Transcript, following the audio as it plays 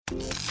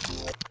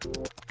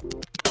Hello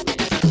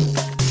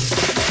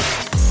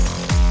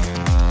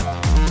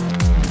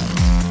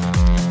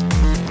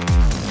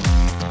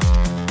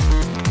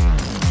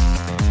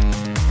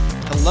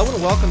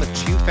and welcome to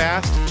Too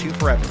Fast, Too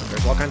Forever.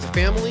 There's all kinds of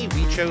family.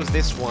 We chose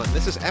this one.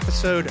 This is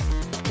episode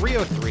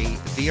 303,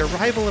 The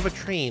Arrival of a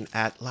Train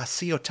at La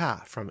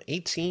Ciotat from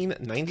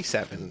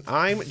 1897.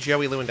 I'm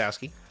Joey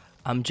Lewandowski.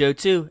 I'm Joe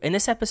too, and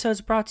this episode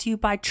is brought to you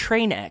by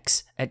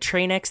TrainX. At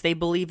TrainX, they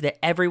believe that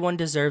everyone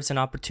deserves an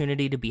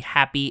opportunity to be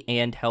happy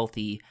and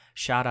healthy.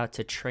 Shout out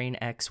to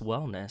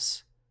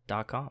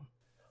trainxwellness.com.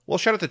 Well,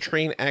 shout out to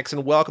Train X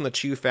and welcome to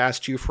Too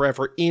Fast, Too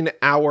Forever in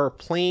our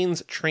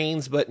planes,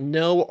 trains, but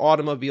no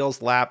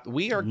automobiles lap.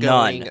 We are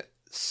going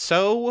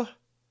so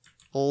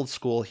old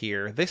school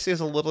here. This is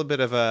a little bit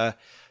of a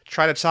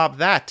try to top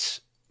that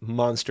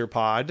monster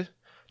pod.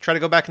 Try to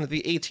go back into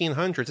the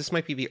 1800s. This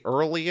might be the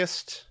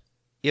earliest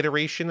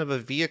iteration of a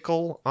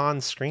vehicle on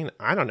screen.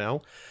 I don't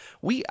know.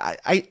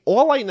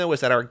 All I know is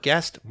that our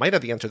guest might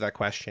have the answer to that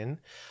question.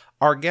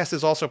 Our guest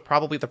is also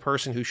probably the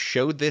person who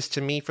showed this to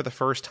me for the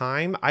first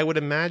time, I would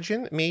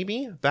imagine,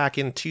 maybe, back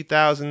in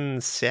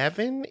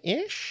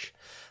 2007-ish.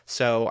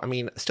 So, I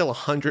mean, still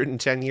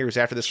 110 years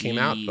after this came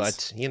out,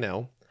 but, you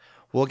know,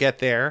 we'll get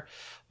there.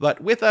 But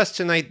with us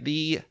tonight,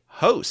 the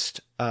co-host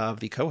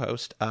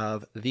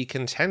of The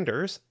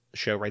Contenders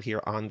show right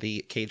here on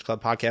the Cage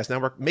Club Podcast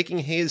Network, making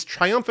his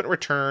triumphant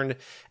return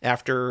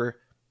after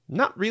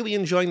not really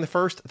enjoying the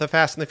first The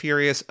Fast and the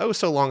Furious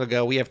so long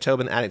ago. We have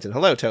Tobin Addington.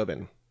 Hello,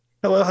 Tobin.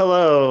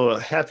 Hello.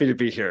 Happy to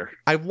be here.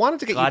 I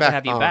wanted to get Glad you back to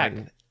have you on, back.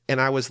 and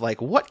I was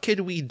like, what could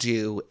we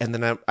do? And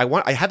then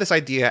I had this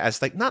idea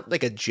as like, not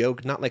like a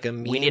joke, not like a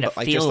meme, but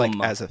like just like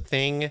as a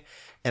thing.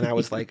 And I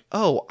was like,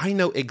 oh, I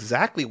know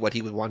exactly what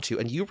he would want to.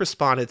 And you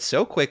responded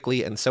so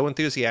quickly and so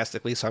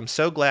enthusiastically. So I'm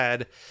so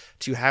glad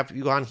to have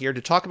you on here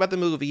to talk about the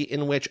movie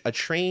in which a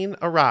train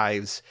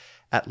arrives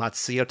at La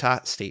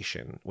Ciotat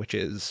Station, which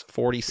is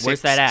 46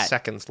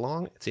 seconds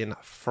long. It's in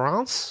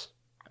France.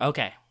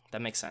 Okay,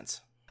 that makes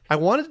sense. I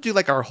wanted to do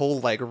like our whole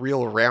like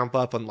real ramp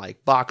up on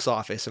like box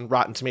office and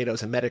Rotten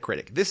Tomatoes and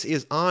Metacritic. This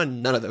is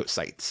on none of those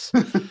sites.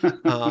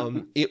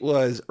 It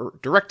was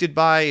directed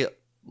by,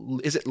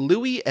 is it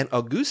Louis and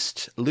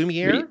Auguste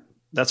Lumiere?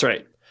 That's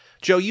right.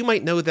 Joe, you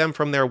might know them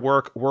from their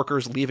work,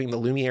 Workers Leaving the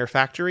Lumiere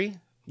Factory.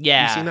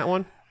 Yeah. You seen that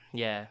one?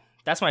 Yeah.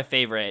 That's my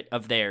favorite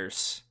of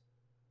theirs.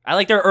 I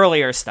like their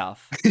earlier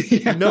stuff.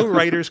 Yeah. No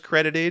writers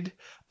credited.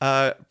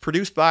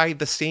 Produced by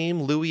the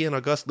same Louis and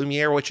Auguste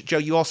Lumiere, which, Joe,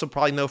 you also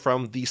probably know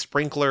from The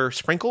Sprinkler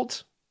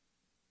Sprinkled.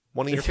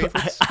 One of your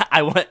favorites.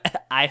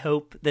 I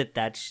hope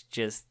that's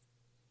just...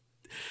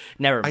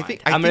 Never mind.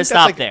 I'm going to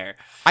stop there.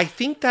 I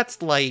think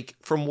that's like,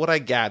 from what I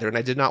gather, and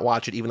I did not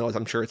watch it, even though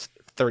I'm sure it's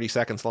 30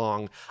 seconds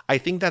long. I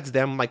think that's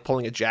them like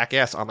pulling a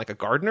jackass on like a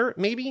gardener,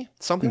 maybe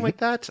something like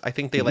that. I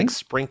think they like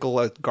sprinkle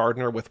a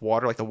gardener with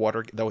water, like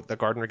the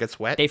gardener gets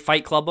wet. They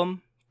Fight Club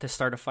them to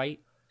start a fight.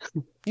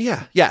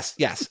 Yeah. Yes.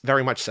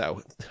 Very much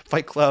so.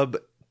 Fight Club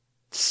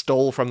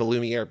stole from the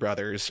Lumiere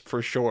brothers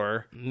for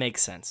sure.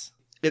 Makes sense.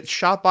 It's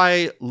shot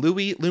by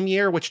Louis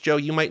Lumiere, which, Joe,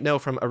 you might know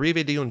from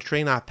Arrivée d'un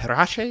train à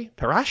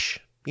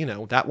Perrache. You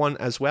know, that one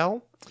as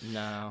well.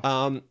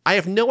 No. I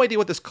have no idea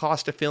what this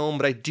cost to film,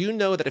 but I do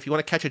know that if you want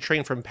to catch a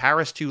train from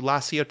Paris to La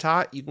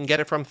Ciotat, you can get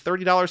it from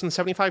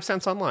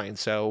 $30.75 online.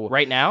 So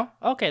right now?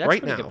 Okay, that's right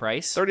a pretty now, good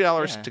price.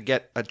 $30 to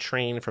get a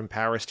train from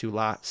Paris to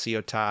La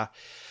Ciotat.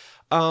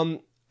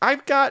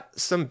 I've got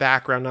some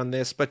background on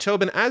this, but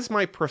Tobin, as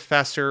my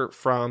professor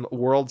from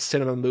World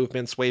Cinema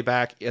Movements way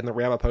back in the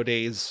Ramapo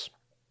days,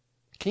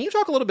 can you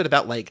talk a little bit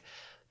about like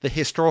the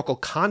historical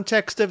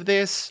context of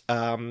this?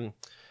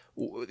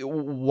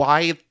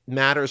 Why it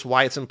matters,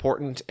 why it's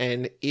important,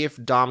 and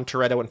if Dom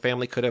Toretto and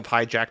family could have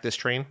hijacked this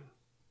train?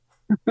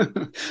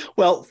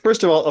 Well,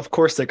 first of all, of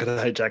course they could have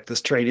hijacked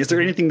this train. Is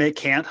there anything they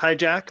can't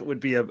hijack? Would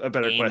be a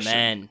better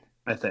question,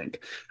 I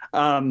think.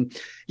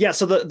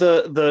 So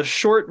the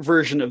short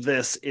version of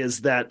this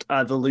is that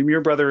the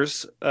Lumiere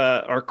brothers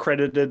are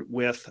credited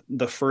with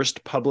the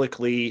first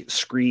publicly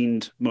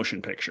screened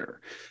motion picture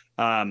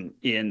in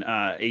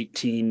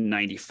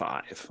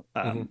 1895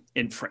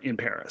 in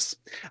Paris.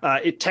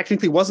 It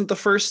technically wasn't the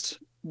first.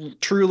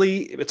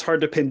 Truly, it's hard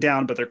to pin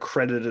down, but they're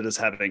credited as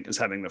having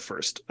the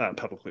first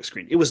publicly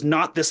screened. It was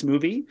not this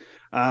movie,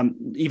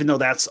 even though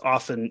it's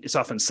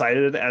often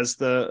cited as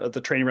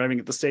the train arriving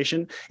at the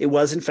station. It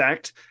was, in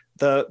fact,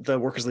 the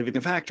Workers Leaving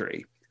the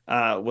Factory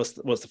was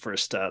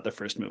the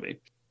first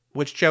movie.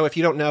 Which, Joe, if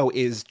you don't know,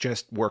 is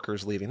just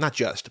workers leaving. Not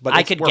just, but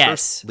I it's could workers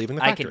guess. Leaving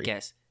the factory. I could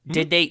guess.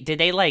 Mm-hmm. Did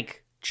they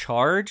like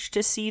charge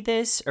to see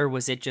this, or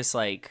was it just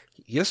like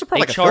this is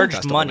probably like a charged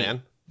film festival, money?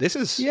 Man. This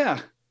is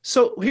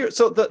So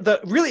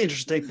the really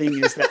interesting thing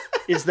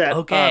is that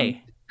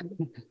okay.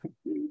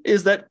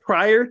 Is that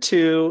prior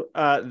to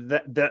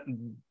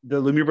the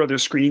Lumiere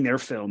brothers screening their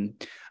film,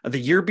 the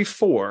year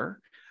before,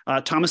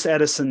 Thomas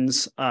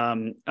Edison's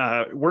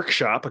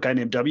workshop, a guy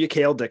named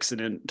W.K.L. Dixon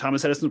in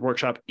Thomas Edison's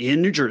workshop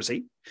in New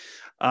Jersey,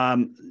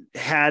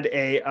 had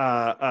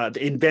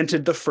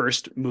invented the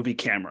first movie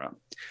camera.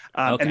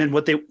 And then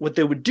what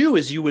they would do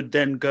is you would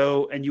then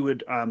go and you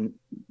would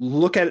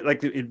look at it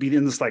like it'd be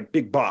in this like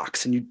big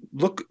box, and you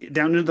look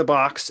down into the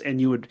box, and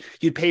you'd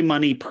pay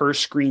money per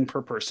screen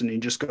per person, and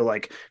you just go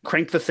like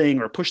crank the thing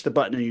or push the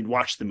button, and you'd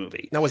watch the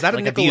movie. Now, was that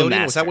like a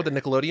Nickelodeon? Was that what the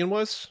Nickelodeon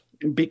was?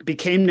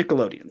 Became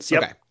Nickelodeon's.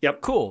 Yep. Okay.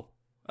 Yep. Cool.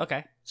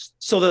 Okay.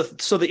 So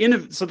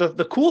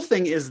the cool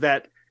thing is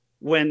that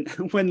when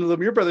the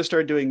Lumiere brothers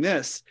started doing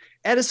this,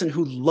 Edison,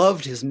 who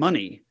loved his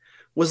money,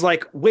 was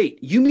like, wait,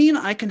 you mean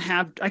I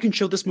can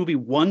show this movie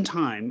one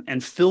time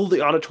and fill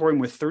the auditorium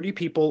with 30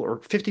 people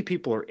or 50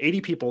 people or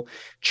 80 people,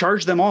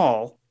 charge them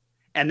all,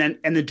 and then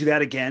do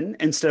that again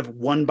instead of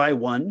one by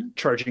one,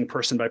 charging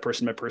person by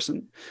person by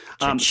person.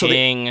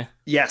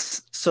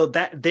 Yes. So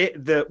that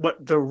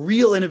the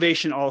real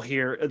innovation all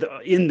here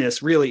in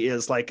this really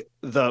is like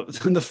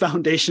the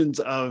foundations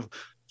of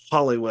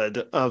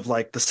Hollywood, of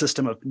like the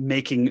system of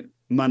making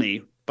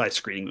money by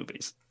screening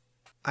movies.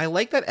 I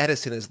like that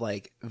Edison is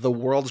like the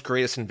world's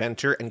greatest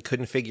inventor and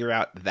couldn't figure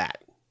out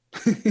that.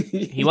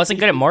 He wasn't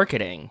good at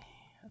marketing.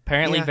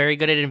 Apparently very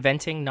good at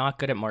inventing, not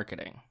good at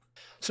marketing.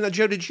 So now,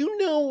 Joe, did you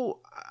know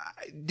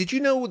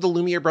the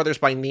Lumiere brothers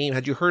by name?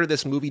 Had you heard of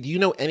this movie? Do you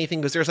know anything?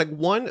 Because there's like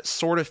one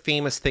sort of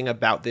famous thing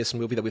about this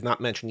movie that we've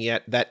not mentioned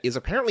yet that is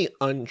apparently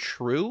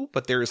untrue,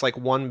 but there's like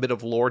one bit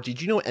of lore.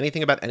 Did you know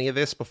anything about any of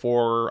this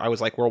before I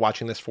was like, we're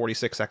watching this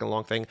 46-second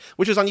long thing,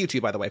 which is on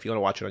YouTube, by the way, if you want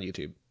to watch it on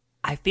YouTube?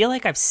 I feel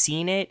like I've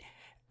seen it,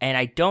 and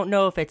I don't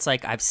know if it's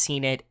like I've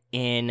seen it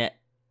in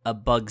a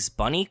Bugs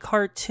Bunny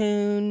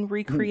cartoon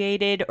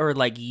recreated or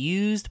like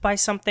used by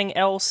something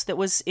else that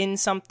was in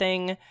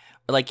something.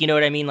 Like, you know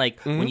what I mean? Like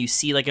when you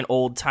see like an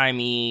old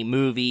timey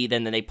movie,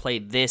 then they play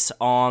this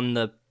on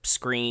the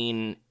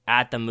screen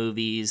at the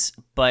movies.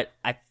 But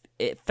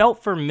it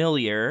felt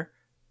familiar,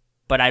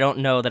 but I don't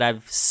know that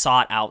I've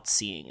sought out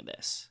seeing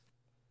this.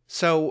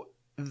 So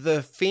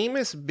the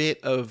famous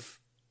bit of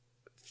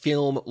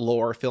film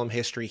lore, film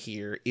history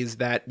here is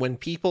that when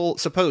people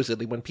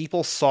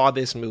saw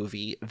this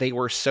movie, they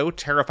were so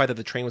terrified that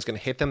the train was going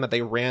to hit them that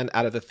they ran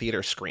out of the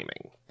theater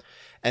screaming.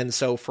 And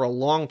so for a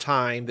long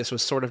time, this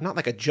was sort of not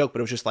like a joke, but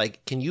it was just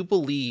like, can you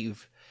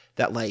believe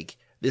that like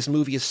this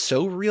movie is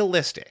so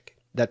realistic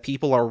that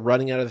people are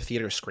running out of the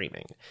theater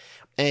screaming?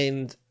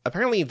 And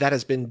apparently that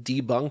has been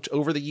debunked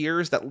over the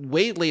years, that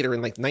way later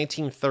in like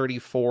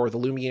 1934, the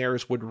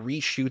Lumieres would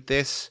reshoot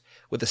this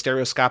with a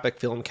stereoscopic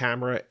film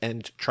camera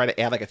and try to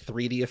add like a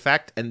 3D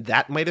effect. And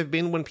that might have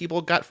been when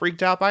people got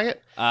freaked out by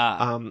it.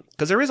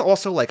 Because there is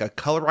also like a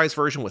colorized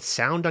version with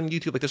sound on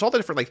YouTube. Like there's all the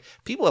different, like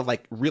people have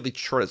like really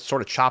sort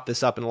of chopped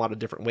this up in a lot of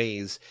different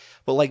ways.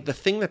 But like the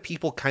thing that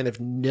people kind of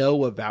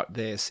know about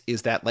this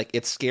is that like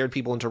it scared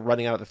people into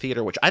running out of the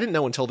theater, which I didn't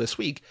know until this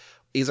week,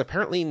 is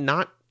apparently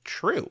not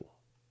true.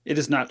 It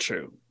is not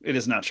true. It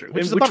is not true.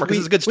 Which is a bummer because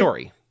it's a good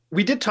story.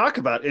 We did talk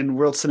about in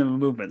World Cinema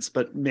Movements,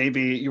 but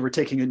maybe you were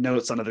taking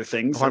notes on other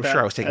things. Oh, I'm sure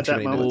I was taking too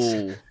many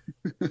notes.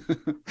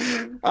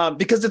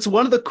 Because it's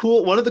one of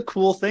the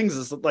cool things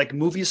is that, like,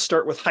 movies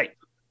start with hype.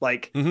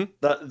 Like the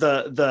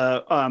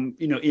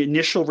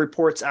initial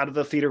reports out of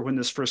the theater when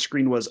this first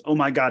screen was, oh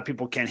my God,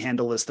 people can't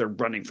handle this. They're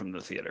running from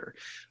the theater.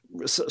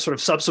 Sort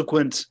of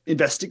subsequent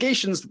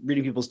investigations,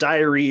 reading people's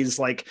diaries,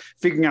 like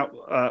figuring out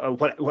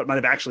what might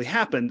have actually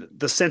happened.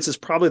 The sense is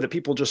probably that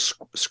people just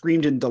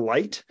screamed in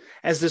delight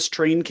as this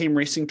train came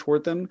racing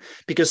toward them,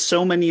 because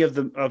so many of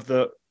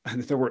the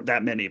there weren't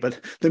that many,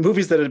 but the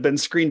movies that had been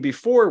screened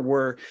before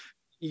were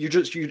you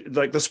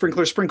like the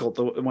sprinkler sprinkled,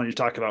 the one you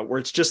talk about, where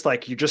it's just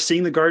like you're just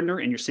seeing the gardener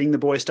and you're seeing the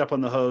boy step on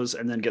the hose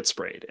and then get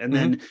sprayed, and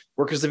then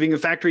workers leaving the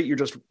factory, you're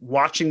just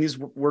watching these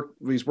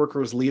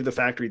workers leave the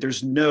factory.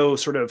 There's no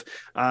sort of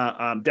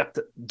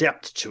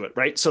depth to it,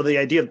 right? So the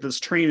idea that this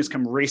train has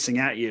come racing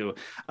at you,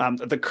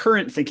 the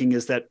current thinking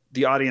is that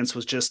the audience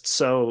was just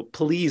so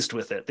pleased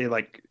with it, they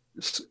like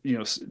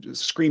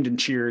screamed and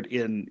cheered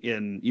in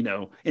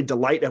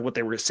delight at what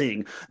they were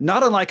seeing,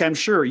 not unlike I'm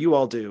sure you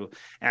all do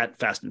at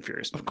Fast and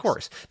Furious movies. Of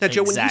course. Now,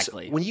 Joe,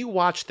 exactly. when you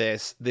watched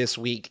this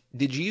week,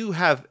 did you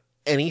have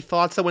any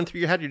thoughts that went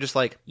through your head? You're just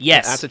like,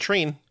 yes, that's a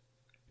train.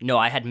 No,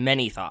 I had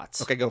many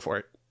thoughts. Okay, go for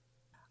it.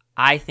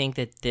 I think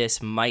that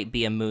this might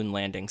be a moon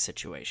landing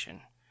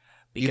situation.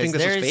 You think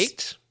this was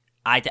faked?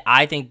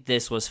 I think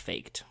this was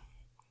faked.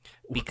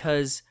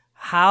 Because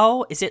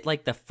how is it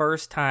like the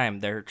first time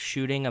they're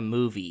shooting a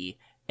movie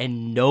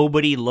and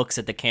nobody looks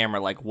at the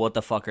camera like, what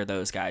the fuck are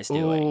those guys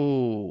doing?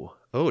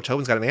 Oh,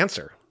 Tobin's got an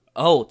answer.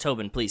 Oh,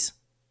 Tobin, please.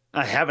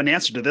 I have an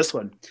answer to this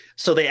one.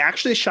 So they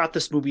actually shot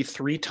this movie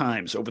 3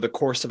 times over the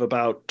course of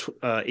about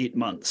 8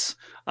 months.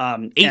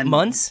 8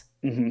 months?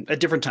 At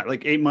different times,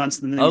 like 8 months,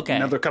 and then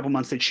another couple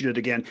months they'd shoot it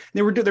again.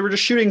 They were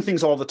just shooting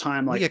things all the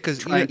time, like because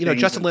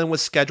Justin Lin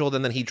was scheduled,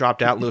 and then he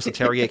dropped out. Louis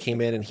Leterrier came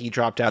in, and he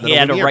dropped out. He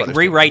had to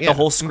rewrite the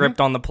whole script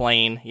on the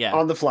plane,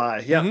 on the fly.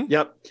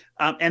 Yep.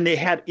 And they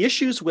had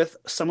issues with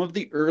some of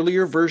the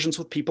earlier versions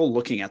with people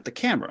looking at the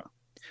camera.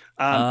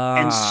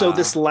 And so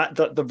this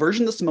the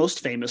version that's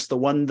most famous, the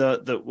one the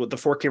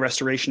 4K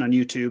restoration on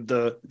YouTube,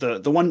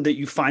 the one that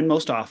you find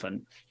most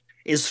often,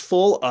 is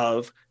full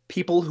of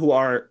people who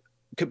are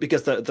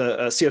because the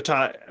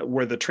Ciotat,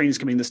 where the train is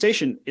coming to the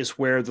station, is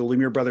where the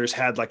Lumiere brothers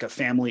had like a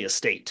family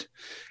estate,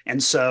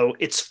 and so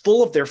it's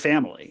full of their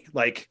family,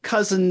 like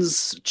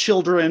cousins,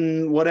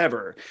 children,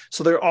 whatever.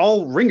 So they're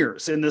all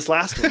ringers in this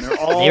last one. They're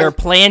all they were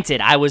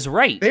planted. I was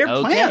right. They're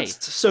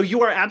plants. So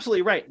you are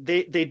absolutely right.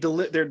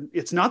 They're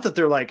it's not that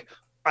they're like,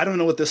 I don't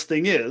know what this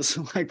thing is,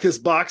 like this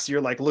box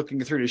you're like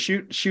looking through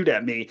to shoot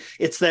at me.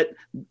 It's that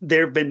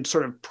they've been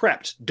sort of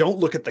prepped. Don't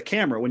look at the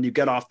camera when you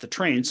get off the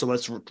train. So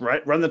let's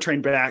run the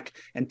train back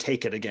and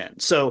take it again.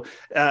 So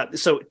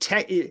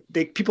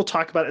people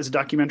talk about it as a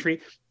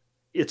documentary.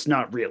 It's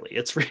not really.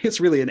 It's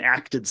really an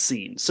acted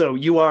scene. So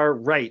you are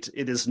right.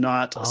 It is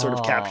not sort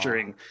of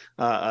capturing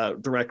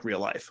direct real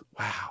life.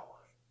 Wow.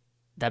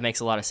 That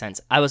makes a lot of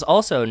sense. I was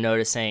also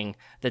noticing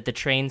that the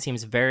train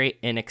seems very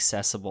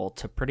inaccessible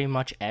to pretty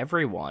much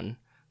everyone.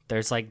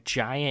 There's like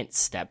giant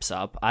steps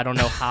up. I don't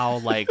know how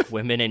like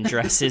women in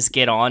dresses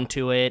get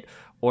onto it,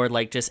 or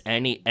like just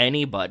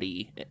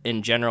anybody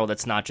in general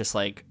that's not just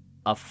like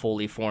a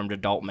fully formed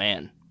adult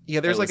man. Yeah,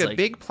 there's like a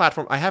big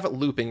platform. I have it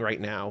looping right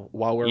now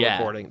while we're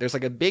recording. There's a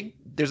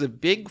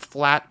big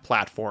flat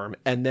platform,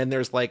 and then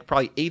there's like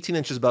probably 18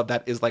 inches above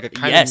that is like a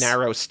kind of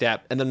narrow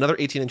step, and then another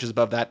 18 inches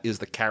above that is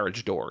the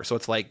carriage door. So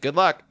it's like, good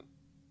luck.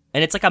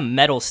 And it's like a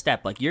metal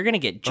step. Like you're gonna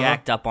get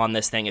jacked up on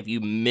this thing if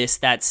you miss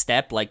that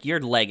step. Like your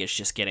leg is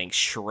just getting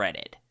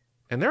shredded.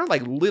 And they're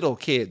like little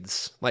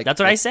kids. Like that's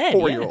what I said.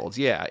 4-year-olds.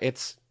 Yeah,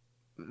 it's.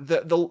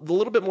 The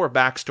little bit more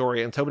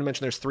backstory, and Tobin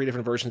mentioned there's 3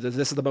 different versions.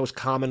 This is the most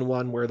common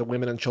one where the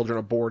women and children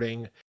are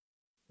boarding.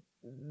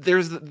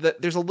 There's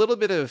a little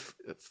bit of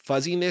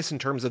fuzziness in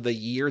terms of the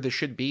year this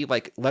should be.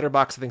 Like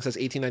Letterboxd, I think, says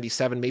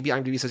 1897. Maybe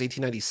IMDb says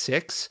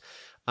 1896.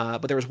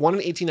 But there was one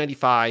in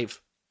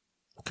 1895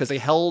 because they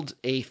held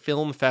a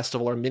film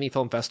festival or mini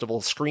film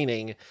festival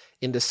screening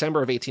in December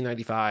of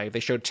 1895. They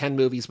showed 10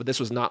 movies, but this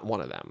was not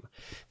one of them.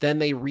 Then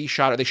they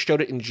reshot it. They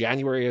showed it in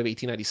January of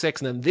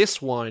 1896. And then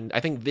this one, I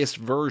think this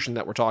version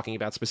that we're talking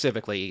about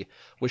specifically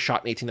was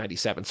shot in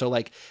 1897. So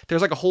like,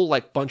 there's like a whole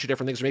like bunch of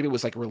different things. Maybe it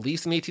was like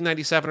released in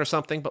 1897 or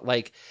something, but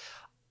like,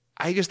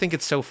 I just think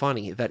it's so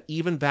funny that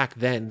even back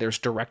then there's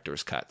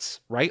director's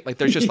cuts, right? Like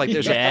there's just like,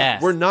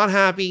 like, we're not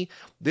happy.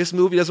 This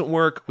movie doesn't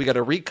work. We got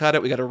to recut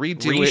it. We got to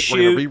redo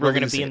it. We're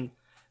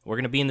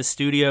going to be in the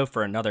studio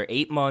for another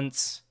 8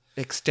 months.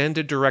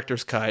 Extended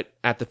director's cut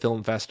at the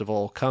film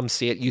festival. Come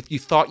see it. You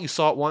thought you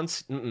saw it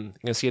once. You're going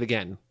to see it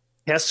again.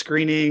 Test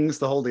screenings,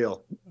 the whole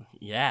deal.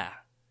 Yeah.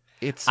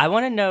 I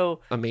want to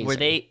know,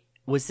 amazing.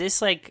 Was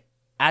this like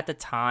at the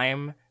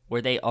time,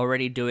 were they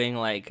already doing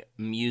like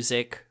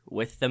music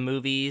with the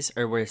movies,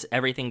 or was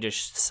everything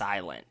just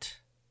silent?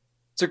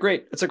 It's a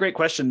great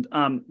question.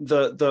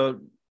 The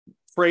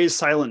phrase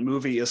silent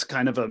movie is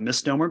kind of a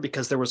misnomer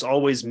because there was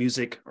always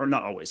music, or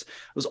not always. It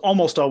was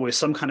almost always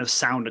some kind of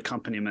sound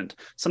accompaniment.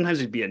 Sometimes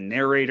it'd be a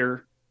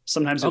narrator.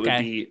 Sometimes it would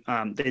be,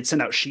 they'd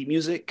send out sheet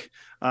music.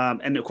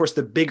 And of course,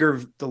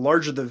 the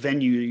larger the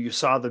venue you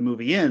saw the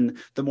movie in,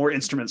 the more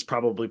instruments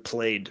probably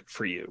played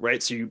for you,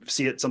 right? So you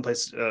see it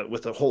someplace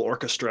with a whole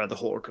orchestra, the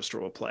whole orchestra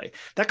will play.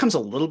 That comes a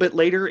little bit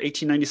later.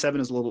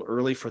 1897 is a little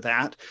early for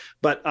that.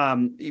 But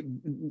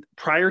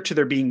prior to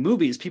there being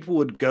movies, people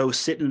would go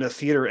sit in a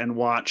theater and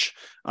watch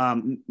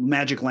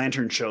magic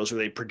lantern shows where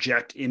they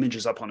project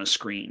images up on a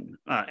screen.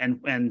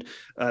 They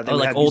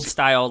like old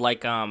style,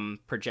 like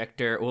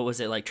projector, what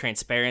was it, like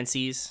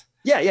transparencies?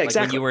 Yeah, like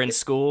exactly. When you were in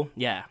school,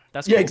 yeah,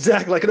 that's cool. Yeah,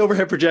 exactly, like an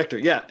overhead projector.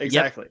 Yeah,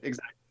 exactly.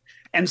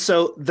 And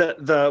so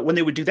the when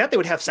they would do that, they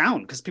would have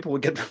sound because people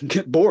would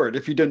get bored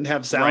if you didn't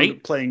have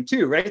sound playing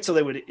too, right? So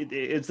they would.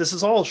 This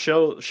is all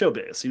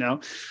showbiz, you know.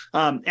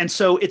 And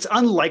so it's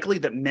unlikely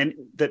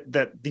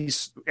that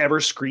these ever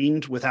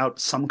screened without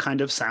some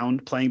kind of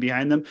sound playing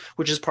behind them,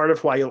 which is part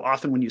of why you'll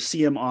often, when you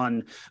see them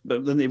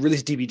when they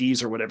release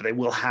DVDs or whatever, they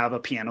will have a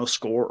piano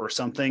score or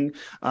something,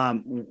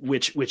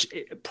 which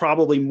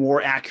probably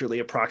more accurately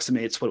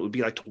approximates what it would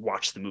be like to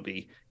watch the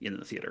movie in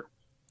the theater.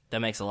 That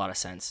makes a lot of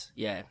sense.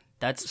 Yeah.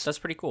 That's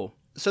pretty cool.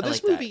 So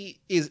this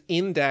movie is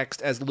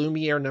indexed as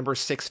Lumiere number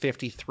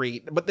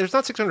 653, but there's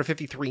not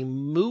 653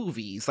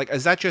 movies. Like,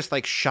 is that just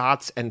like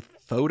shots and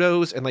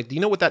photos? And like, do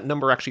you know what that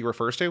number actually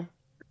refers to?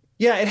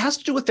 Yeah, it has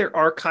to do with their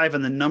archive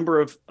and the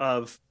number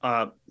of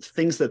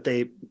things that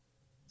they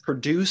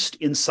produced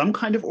in some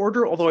kind of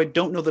order, although I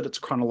don't know that it's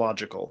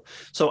chronological.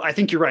 So I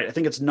think you're right. I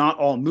think it's not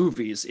all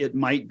movies. It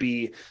might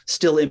be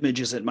still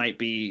images. It might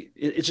be,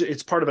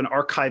 it's part of an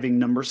archiving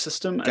number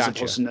system as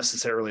opposed to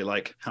necessarily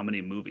like how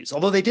many movies,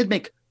 although they did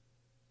make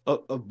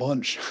a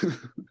bunch.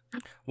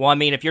 Well, I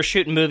mean, if you're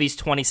shooting movies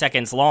 20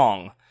 seconds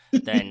long,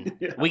 then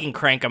we can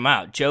crank them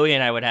out. Joey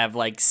and I would have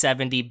like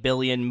 70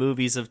 billion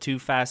movies of Too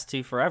Fast,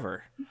 Too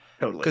Forever.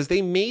 Totally. Because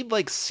they made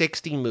like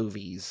 60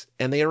 movies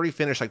and they already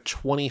finished like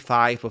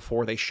 25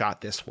 before they shot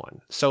this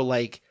one. So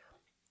like,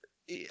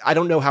 I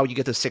don't know how you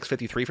get to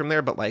 653 from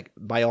there, but like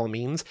by all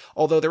means,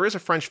 although there is a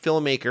French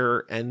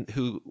filmmaker and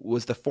who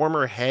was the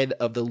former head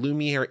of the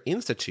Lumiere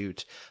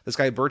Institute, this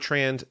guy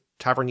Bertrand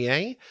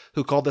Tavernier,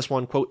 who called this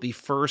one, quote, the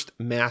first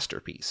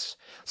masterpiece.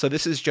 So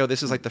this is, Joe,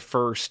 this is like the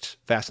first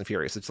Fast and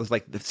Furious. It's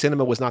like the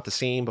cinema was not the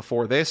same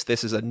before this.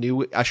 This is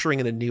ushering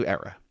in a new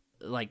era.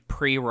 Like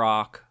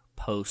pre-rock,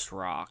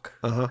 post-rock.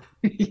 Uh-huh.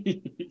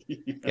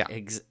 Yeah.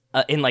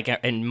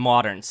 In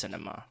modern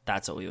cinema,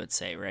 that's what we would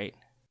say, right?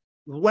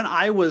 When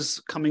I was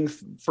coming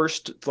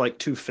first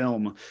to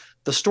film,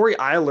 the story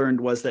I learned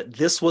was that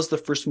this was the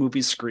first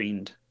movie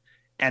screened,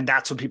 and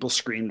that's when people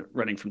screamed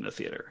running from the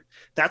theater.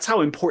 That's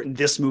how important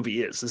this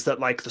movie is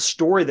that like the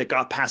story that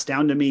got passed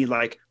down to me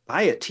like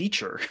by a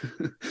teacher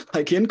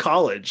like in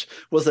college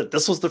was that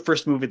this was the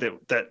first movie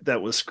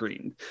that was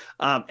screened.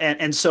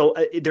 And so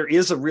there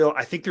is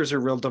I think there's a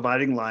real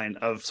dividing line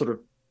of sort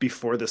of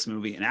before this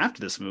movie and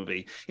after this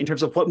movie in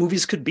terms of what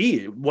movies could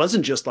be. It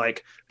wasn't just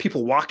like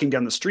people walking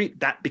down the street.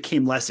 That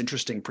became less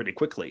interesting pretty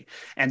quickly.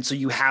 And so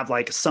you have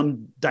like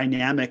some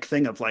dynamic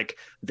thing of like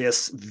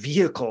this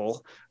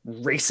vehicle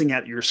racing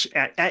at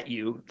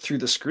you through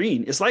the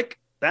screen is like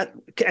that,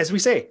 as we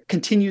say,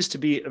 continues to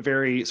be a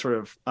very sort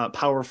of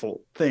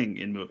powerful thing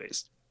in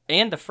movies.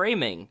 And the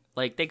framing,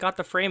 like they got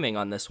the framing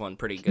on this one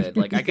pretty good.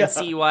 Like I can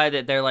see why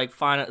that they're like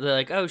fine. They're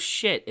like, oh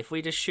shit, if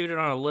we just shoot it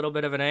on a little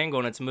bit of an angle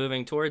and it's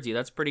moving towards you,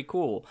 that's pretty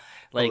cool.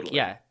 Like totally.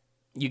 Yeah,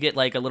 you get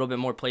like a little bit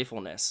more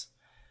playfulness.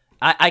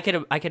 I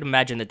could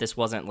imagine that this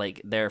wasn't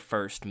like their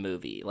first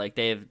movie. Like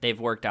they've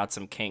worked out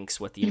some kinks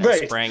with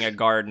spraying a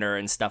gardener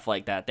and stuff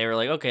like that. They were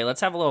like, okay,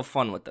 let's have a little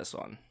fun with this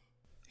one.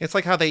 It's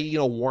like how they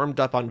warmed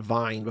up on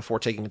Vine before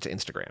taking it to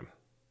Instagram.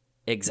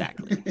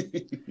 Exactly.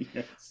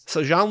 Yes.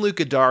 So Jean-Luc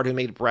Godard, who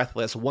made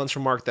Breathless, once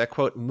remarked that,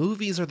 quote,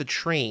 movies are the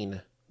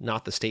train,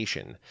 not the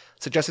station,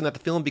 suggesting that the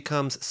film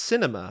becomes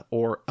cinema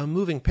or a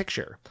moving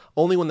picture,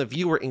 only when the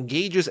viewer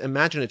engages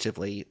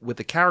imaginatively with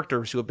the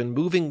characters who have been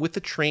moving with the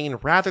train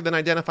rather than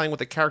identifying with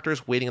the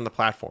characters waiting on the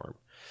platform.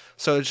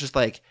 So it's just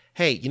like,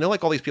 hey,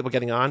 like all these people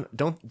getting on,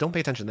 don't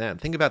pay attention to them.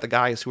 Think about the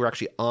guys who are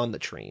actually on the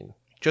train.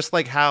 Just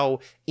like how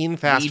in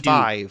Fast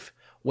 5,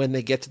 when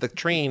they get to the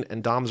train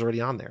and Dom's already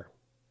on there.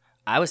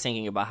 I was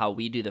thinking about how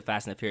we do the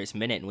Fast and the Furious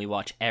Minute and we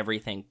watch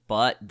everything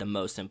but the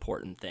most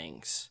important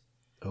things.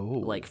 Oh.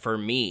 Like for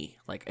me,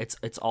 like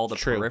it's all the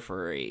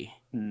periphery.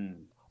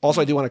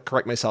 Also, I do want to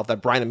correct myself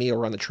that Brian and Mia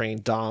were on the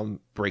train. Dom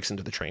breaks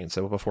into the train.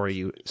 So before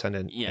you send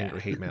in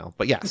angry hate mail.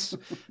 But yes.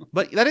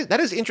 But that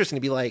is interesting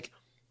to be like,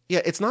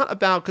 yeah, it's not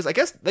about, because I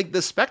guess like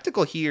the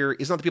spectacle here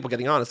is not the people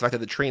getting on. It's the fact that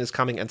the train is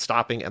coming and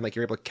stopping and like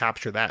you're able to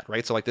capture that,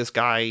 right? So like this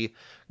guy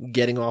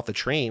getting off the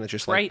train, it's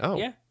just like, oh,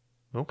 yeah.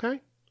 Okay.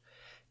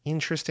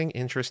 Interesting.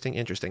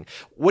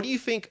 What do you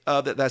think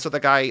that's what the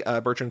guy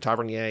Bertrand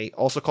Tavernier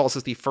also calls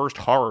this the first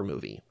horror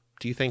movie?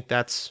 Do you think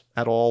that's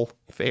at all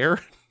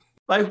fair?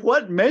 By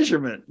what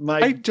measurement?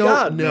 I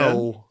don't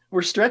know. Man.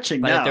 We're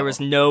stretching but now. There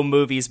was no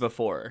movies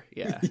before.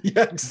 Yeah.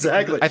 Yeah,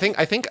 exactly. I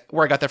think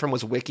where I got that from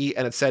was Wiki,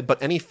 and it said,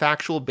 but any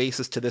factual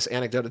basis to this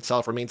anecdote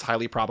itself remains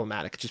highly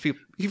problematic. Just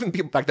even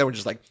people back then were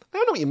just like, I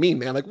don't know what you mean,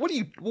 man. Like, what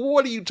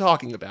are you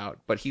talking about?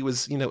 But he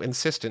was,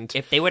 insistent.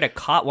 If they would have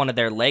caught one of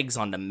their legs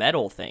on the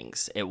metal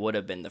things, it would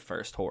have been the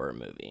first horror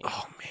movie.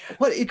 Oh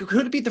man.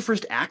 Could it be the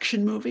first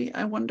action movie,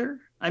 I wonder?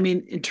 I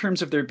mean, in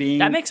terms of there being,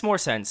 that makes more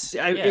sense.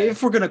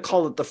 If we're going to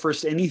call it the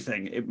first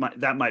anything,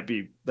 that might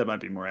be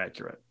more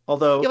accurate.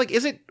 Although, like,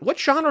 what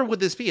genre would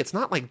this be? It's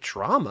not like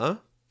drama.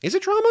 Is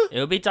it drama? It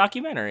would be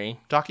documentary,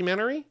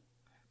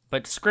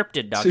 but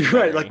scripted documentary. So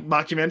you're right, like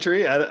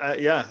mockumentary.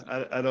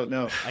 I don't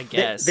know. I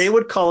guess they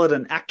would call it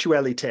an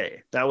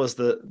actualité. That was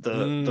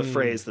the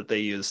phrase that they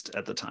used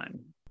at the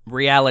time.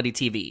 Reality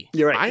TV.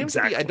 You're right. IMDb,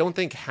 exactly. I don't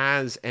think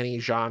has any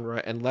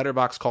genre, and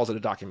Letterboxd calls it a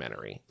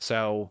documentary.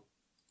 So,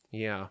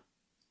 yeah.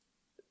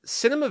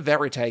 Cinema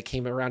Verite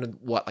came around in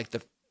what, like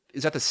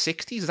is that the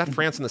 60s? Is that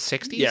France in the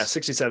 60s? Yeah,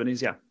 60s,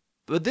 70s, yeah.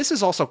 But this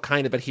is also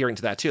kind of adhering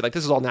to that too. Like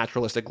this is all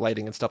naturalistic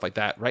lighting and stuff like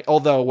that, right?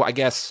 Although I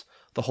guess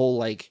the whole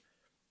like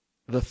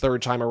the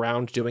third time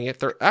around doing it,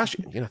 third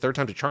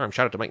time's a charm.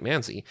 Shout out to Mike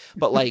Manzi.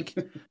 But like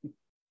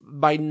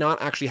by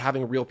not actually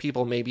having real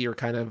people, maybe you're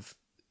kind of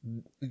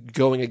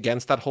going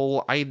against that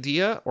whole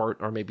idea, or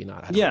maybe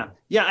not. I don't know.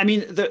 Yeah. I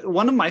mean,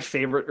 one of my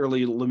favorite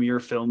early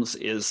Lumiere films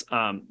is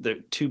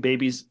the two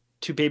babies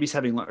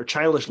having or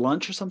childish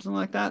lunch or something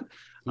like that,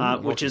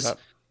 which is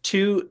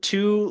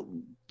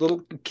two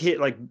little kid,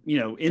 like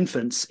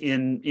infants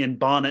in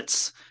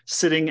bonnets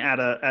sitting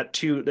at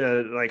two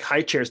like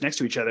high chairs next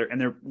to each other,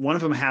 and one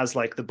of them has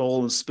like the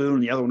bowl and spoon,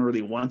 and the other one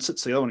really wants it,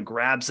 so the other one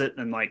grabs it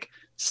and like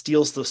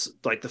steals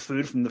the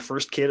food from the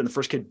first kid, and the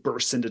first kid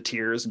bursts into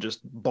tears and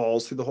just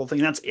bawls through the whole thing,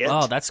 and that's it.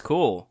 Oh, that's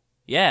cool.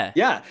 Yeah.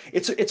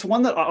 It's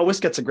one that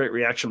always gets a great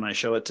reaction when I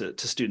show it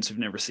to students who've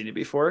never seen it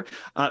before,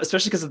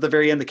 especially because at the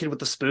very end, the kid with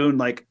the spoon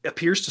like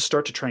appears to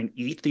start to try and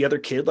eat the other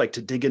kid, like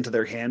to dig into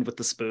their hand with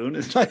the spoon.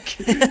 It's like,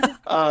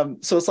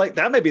 so it's like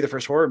that might be the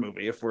first horror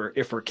movie if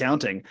we're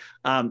counting.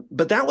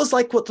 But that was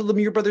like what the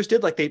Lumiere brothers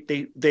did. Like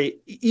they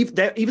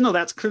even though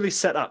that's clearly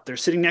set up, they're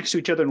sitting next to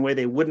each other in a way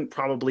they wouldn't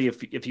probably if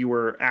they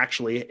were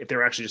actually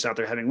just out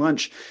there having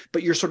lunch.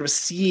 But you're sort of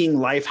seeing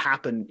life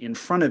happen in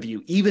front of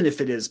you, even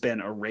if it has been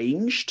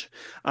arranged.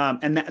 So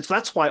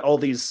that's why all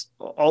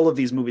of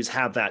these movies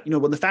have that.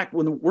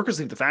 When the workers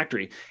leave the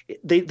factory,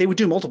 they would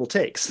do multiple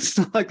takes. It's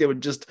not like they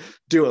would just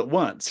do it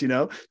once.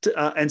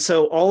 And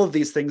so all of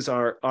these things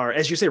are,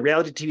 as you say,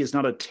 reality TV is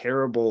not a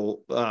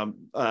terrible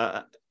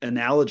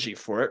analogy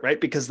for it,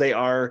 right? Because they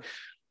are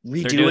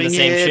redoing the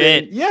same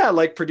shit.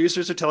 Like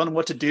producers are telling them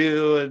what to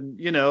do, and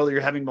you're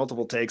having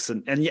multiple takes,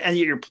 and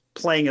you're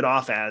playing it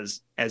off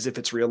as if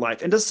it's real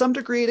life, and to some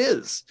degree it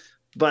is,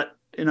 but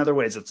in other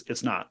ways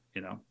it's not.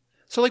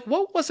 So like,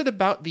 what was it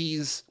about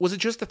these? Was it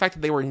just the fact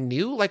that they were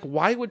new? Like,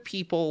 why would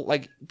people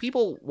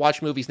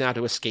watch movies now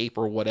to escape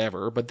or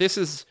whatever, but this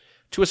is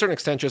to a certain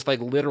extent just like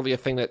literally a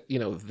thing that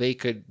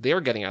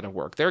they're getting out of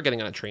work, they're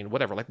getting on a train,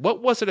 whatever. Like,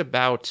 what was it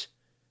about?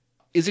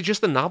 Is it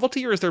just the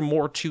novelty, or is there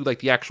more to like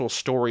the actual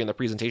story and the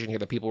presentation here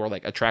that people were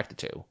like attracted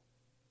to?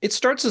 It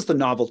starts as the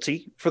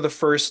novelty for the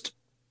first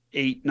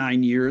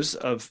 8-9 years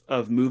of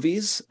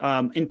movies,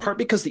 in part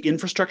because the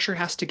infrastructure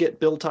has to get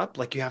built up.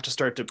 Like you have to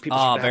start to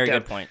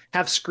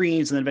have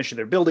screens, and then eventually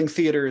they're building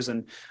theaters.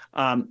 And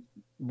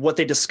what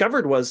they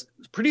discovered was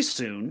pretty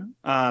soon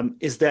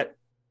is that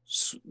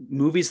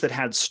movies that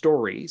had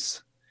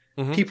stories,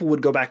 people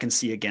would go back and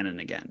see again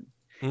and again.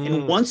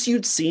 And once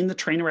you'd seen the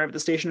train arrive at the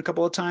station a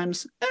couple of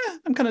times,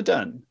 I'm kind of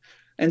done.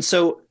 And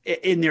so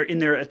in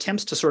their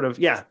attempts to sort of,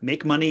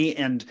 make money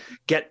and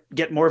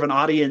get more of an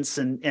audience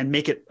and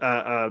make it,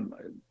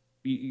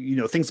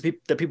 things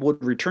that people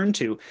would return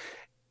to,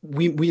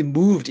 we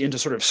moved into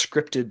sort of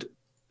scripted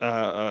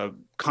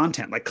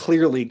content, like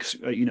clearly,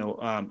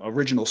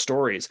 original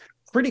stories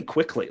pretty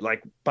quickly,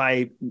 like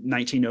by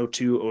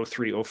 1902,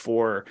 03,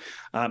 04.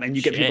 And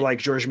you get people like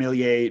Georges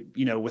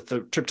Méliès, with the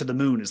trip to the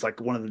moon is like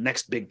one of the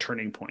next big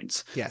turning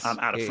points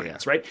out of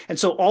France, right? And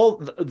so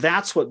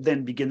that's what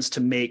then begins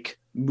to make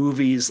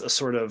movies a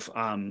sort of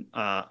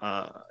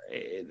a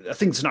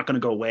thing that's not going to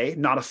go away,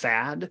 not a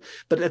fad.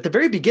 But at the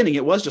very beginning,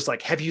 it was just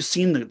like, have you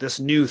seen this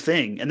new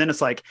thing? And then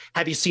it's like,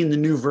 have you seen the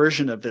new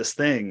version of this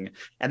thing?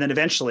 And then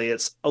eventually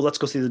it's, let's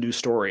go see the new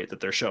story that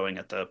they're showing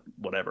at the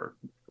whatever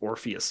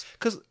Orpheus.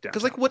 Because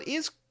like what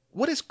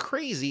is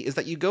crazy is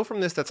that you go from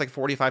this that's like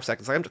 45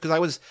 seconds.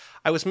 Because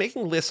I was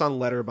making lists on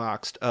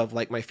Letterboxd of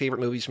like my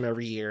favorite movies from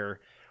every year.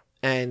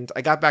 And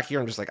I got back here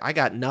and just like, I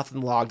got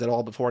nothing logged at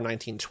all before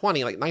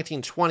 1920. Like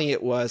 1920,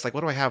 it was like,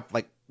 what do I have?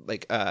 Like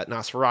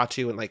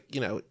Nosferatu and like,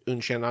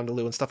 Un Chien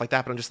Andalou and stuff like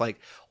that. But I'm just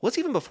like, what's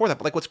even before that?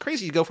 But like, what's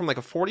crazy, you go from like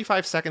a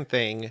 45-second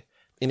thing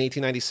in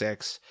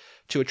 1896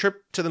 to a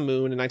trip to the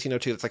moon in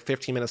 1902 that's like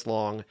 15 minutes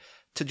long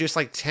to just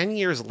like 10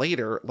 years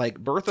later, like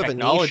Birth of a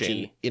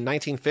Nation in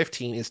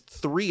 1915 is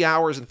 3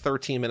 hours and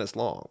 13 minutes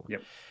long.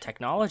 Yep.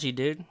 Technology,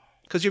 dude.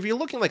 Because if you're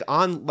looking like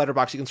on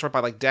Letterboxd, you can sort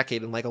by like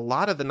decade, and like a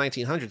lot of the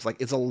 1900s, like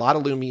it's a lot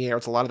of Lumiere,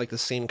 it's a lot of like the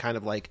same kind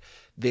of like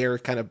their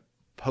kind of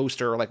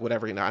poster or like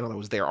whatever, I don't know, it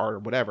was their art or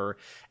whatever.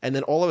 And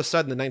then all of a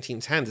sudden, the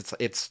 1910s,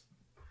 it's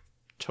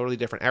totally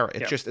different era.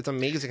 It's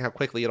amazing how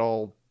quickly it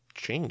all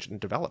changed and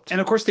developed. And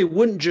of course, they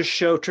wouldn't just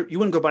show, you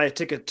wouldn't go buy a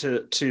ticket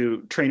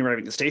to train arriving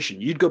at the station.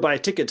 You'd go buy a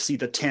ticket to see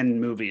the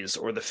 10 movies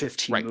or the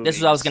 15 movies. This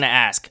is what I was going to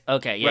ask.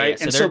 Okay, yeah, right?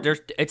 Yeah. So,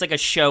 it's like a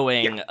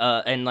showing,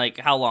 and like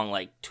how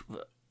long,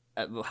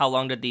 how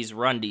long did these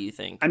run, do you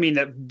think? I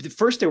mean,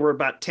 first they were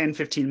about 10,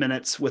 15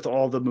 minutes with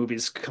all the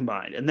movies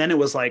combined. And then it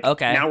was like,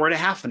 now we're at a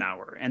half an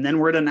hour. And then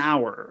we're at an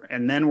hour.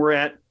 And then we're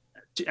at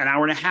an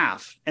hour and a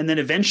half. And then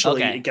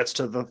eventually it gets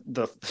to the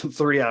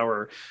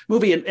 3-hour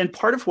movie. And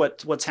part of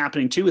what's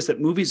happening too is that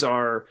movies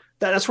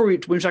that's where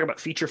when we talk about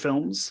feature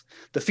films,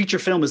 the feature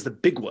film is the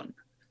big one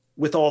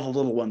with all the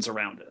little ones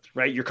around it,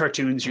 right? Your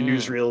cartoons, your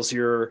newsreels,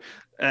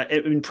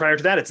 prior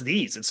to that,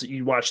 it's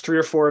you watch 3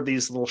 or 4 of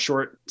these little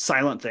short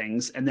silent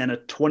things, and then a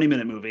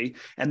 20-minute movie,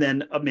 and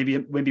then maybe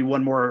 2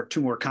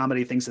 more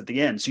comedy things at the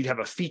end. So you'd have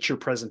a feature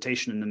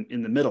presentation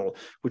in the middle,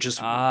 which is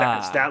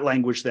that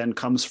language then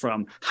comes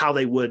from how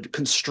they would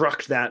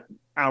construct that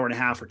hour and a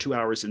half or 2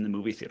 hours in the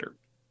movie theater.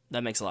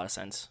 That makes a lot of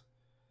sense.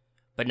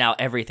 But now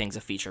everything's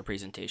a feature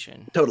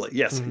presentation. Totally.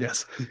 Yes. Mm-hmm.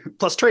 Yes.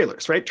 Plus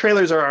trailers, right?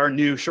 Trailers are our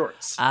new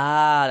shorts.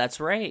 That's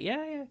right.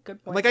 Yeah.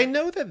 Good point. Like, I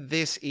know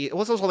that it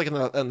was also like in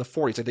the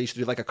 40s, like they used to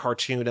do like a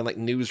cartoon and like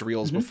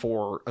newsreels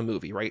before a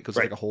movie, right? Because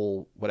like a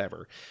whole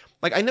whatever.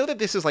 Like, I know that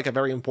this is like a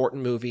very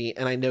important movie,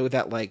 and I know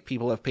that like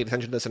people have paid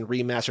attention to this and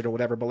remastered or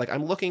whatever, but like I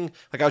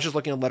was just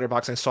looking on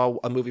Letterboxd and I saw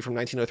a movie from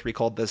 1903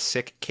 called The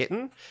Sick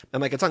Kitten.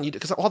 And like, it's on YouTube,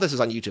 because all this is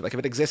on YouTube. Like, if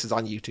it exists, it's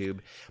on YouTube.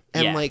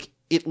 And like,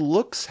 it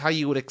looks how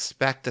you would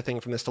expect a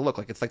thing from this to look.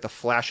 Like, it's like the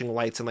flashing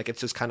lights, and like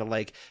it's just kind of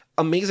like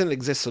amazing it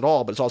exists at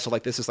all, but it's also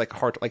like this is like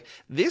hard to, like,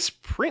 this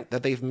print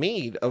that they've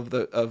made of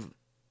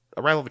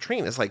Arrival of a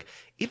Train is like,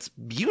 it's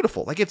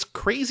beautiful. Like, it's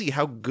crazy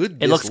how good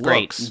this looks.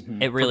 Great.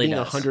 Mm-hmm. It really being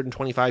does.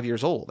 125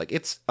 years old. Like,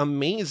 it's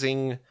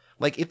amazing.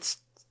 Like, it's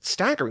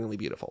staggeringly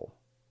beautiful.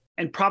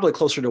 And probably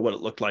closer to what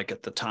it looked like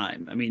at the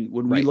time. I mean,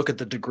 when we look at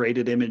the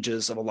degraded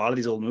images of a lot of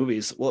these old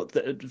movies, well,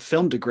 the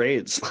film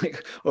degrades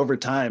like over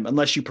time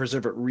unless you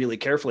preserve it really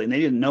carefully. And they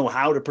didn't know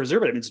how to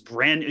preserve it. I mean,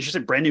 it's just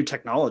a brand new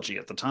technology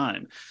at the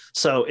time.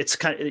 So it's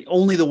kind of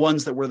only the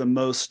ones that were the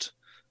most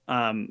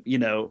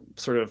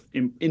sort of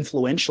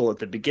influential at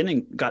the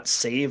beginning got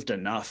saved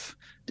enough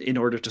in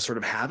order to sort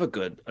of have a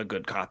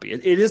good copy.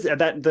 It is that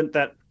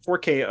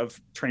 4K of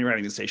Train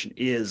Arriving at the Station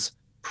is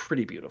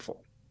pretty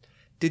beautiful.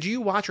 Did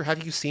you watch or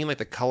have you seen like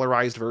the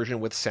colorized version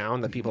with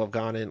sound that people have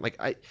gone in? Like,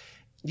 do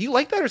you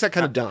like that, or is that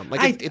kind of dumb? Like,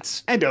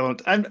 I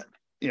don't. I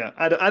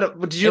don't.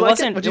 But did you like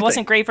it? It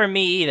wasn't great for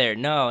me either.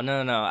 No.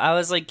 I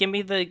was like, give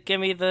me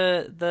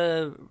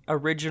the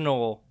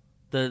original,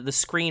 the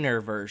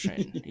screener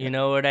version. You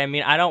know what I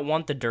mean? I don't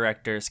want the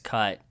director's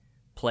cut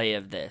play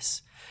of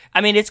this.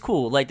 I mean, it's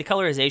cool. Like the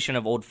colorization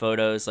of old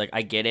photos, like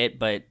I get it,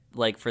 but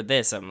like for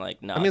this, I'm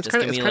like, no. I mean, it's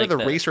kind of the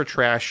racer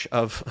trash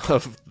of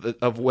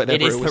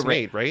whatever it was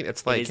made, right?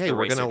 It's like, hey,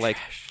 we're gonna like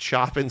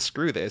chop and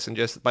screw this, and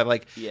just by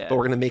like, but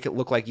we're gonna make it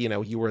look like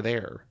you were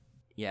there.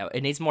 Yeah,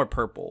 it needs more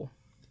purple.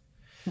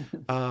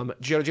 Joe,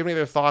 do you have any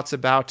other thoughts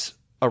about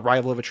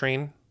Arrival of a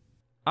Train?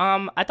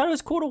 I thought it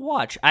was cool to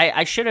watch.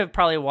 I should have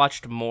probably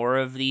watched more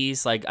of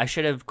these. Like, I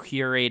should have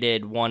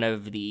curated one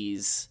of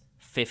these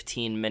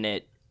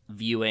 15-minute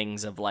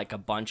viewings of like a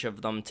bunch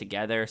of them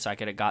together, so I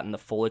could have gotten the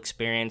full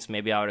experience.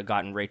 Maybe I would have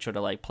gotten Rachel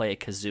to like play a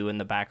kazoo in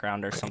the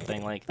background or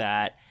something like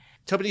that.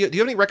 Toby, do you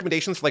have any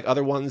recommendations for like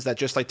other ones that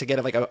just like to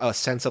get like a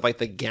sense of like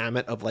the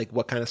gamut of like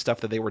what kind of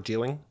stuff that they were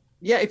doing?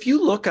 Yeah, if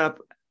you look up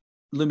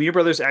Lumiere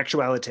Brothers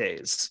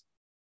Actualités,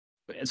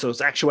 so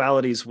it's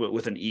actualities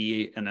with an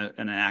E and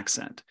an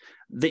accent,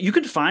 that you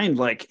could find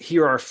like,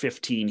 here are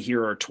 15,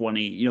 here are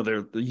 20,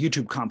 they're the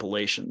YouTube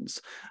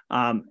compilations.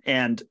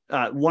 And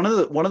one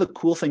of the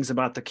cool things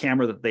about the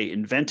camera that they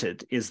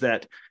invented is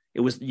that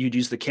you'd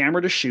use the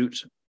camera to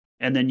shoot,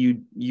 and then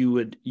you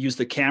would use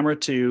the camera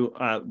to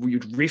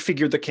you'd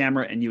refigure the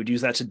camera, and you would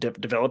use that to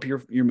develop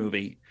your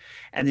movie,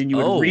 and then you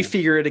would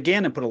refigure it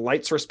again and put a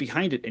light source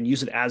behind it and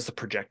use it as the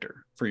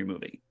projector for your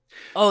movie.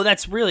 Oh,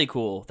 that's really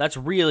cool. That's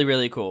really,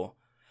 really cool.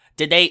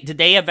 Did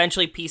they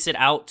eventually piece it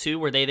out too?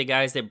 Were they the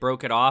guys that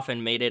broke it off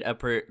and made it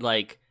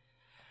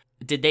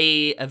did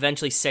they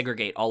eventually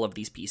segregate all of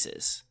these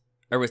pieces?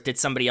 Or did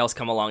somebody else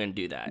come along and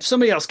do that?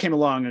 Somebody else came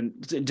along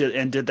and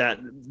did that.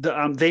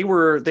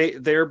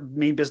 Their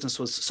main business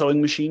was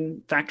sewing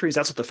machine factories.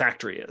 That's what the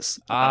factory is.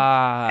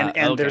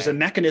 And there's a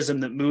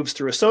mechanism that moves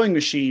through a sewing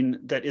machine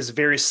that is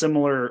very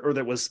similar, or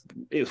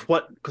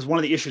because one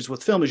of the issues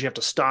with film is you have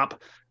to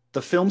stop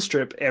the film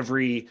strip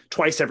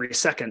twice every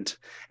second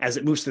as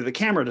it moves through the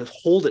camera to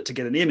hold it to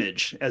get an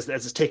image as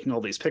it's taking all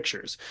these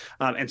pictures.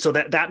 And so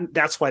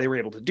that's why they were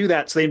able to do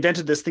that. So they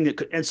invented this thing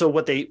and so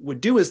what they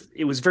would do is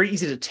it was very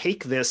easy to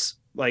take this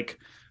like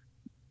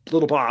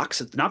little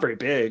box, it's not very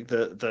big,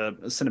 the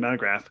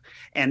cinematograph,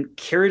 and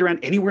carry it around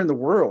anywhere in the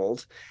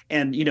world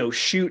and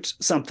shoot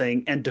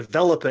something and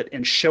develop it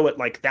and show it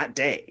like that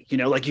day,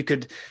 like you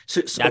could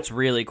so that's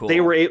really cool. They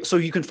were so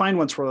you can find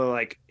ones where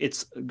like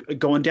it's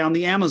going down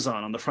the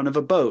Amazon on the front of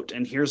a boat,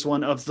 and here's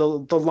one of the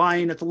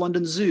lion at the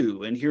London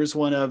Zoo, and here's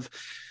one of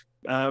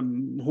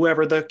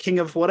whoever the king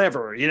of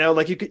whatever,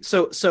 like you could,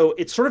 so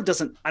it sort of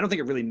doesn't, I don't think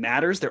it really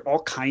matters. They're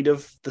all kind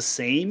of the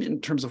same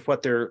in terms of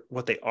what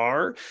they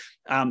are.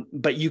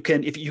 But you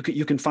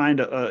can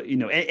find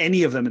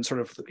any of them and sort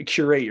of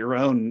curate your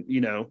own,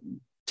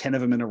 10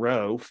 of them in a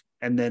row,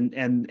 and then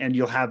and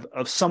you'll have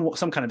some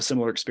kind of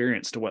similar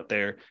experience to what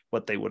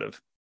they would have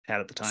had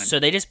at the time. So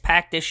they just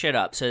packed this shit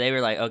up. So they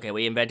were like, okay,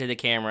 we invented the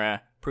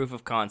camera, proof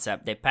of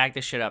concept. They packed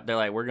this shit up. They're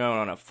like, we're going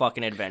on a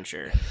fucking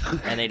adventure,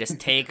 and they just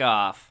take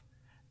off.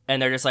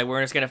 And they're just like,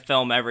 we're just going to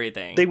film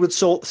everything. They would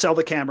sell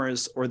the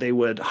cameras, or they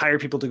would hire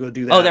people to go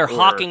do that. Oh, they're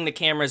hawking the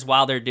cameras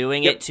while they're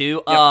doing it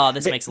too? Yep. Oh,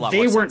 this makes a lot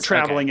more sense. They weren't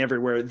traveling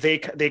everywhere. They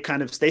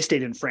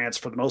stayed in France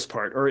for the most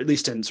part, or at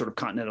least in sort of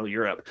continental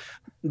Europe.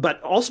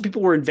 But also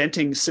people were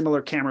inventing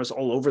similar cameras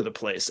all over the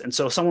place. And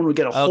so someone would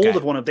get a hold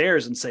of one of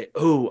theirs and say,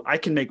 oh, I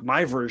can make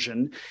my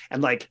version.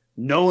 And like,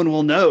 no one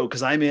will know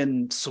because I'm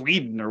in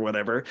Sweden or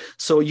whatever.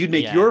 So you'd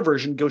make your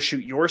version, go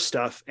shoot your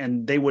stuff,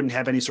 and they wouldn't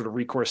have any sort of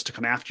recourse to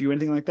come after you or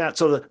anything like that.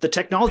 So the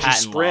technology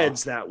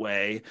spreads that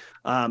way,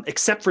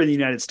 except for the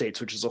United States,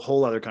 which is a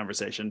whole other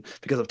conversation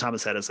because of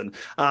Thomas Edison.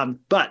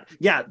 But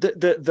yeah, they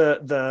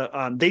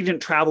didn't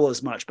travel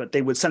as much, but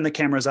they would send the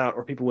cameras out,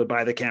 or people would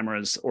buy the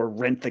cameras or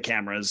rent the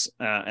cameras,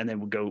 and then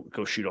would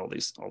go shoot all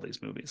these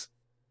movies.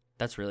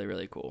 That's really,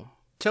 really cool.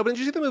 Tobin, did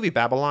you see the movie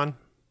Babylon?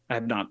 I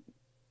have not.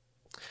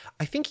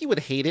 I think you would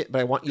hate it, but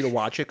I want you to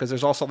watch it because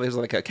there's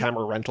like a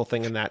camera rental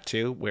thing in that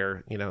too,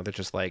 where they're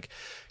just like,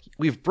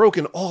 we've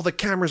broken all the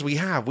cameras we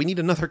have. We need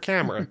another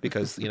camera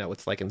because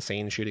it's like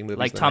insane shooting movies.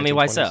 Like Tommy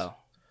Wiseau.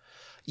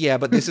 Yeah,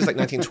 but this is like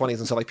 1920s,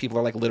 and so like people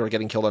are like literally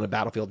getting killed on a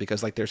battlefield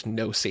because like there's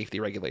no safety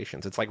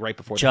regulations. It's like right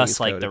before just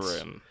like The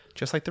Room.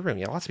 Just like The Room.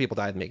 Yeah, lots of people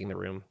died making The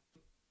Room.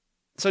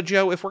 So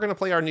Joe, if we're gonna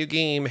play our new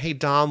game, hey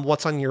Dom,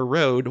 what's on your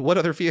road? What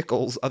other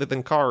vehicles other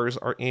than cars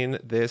are in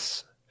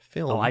this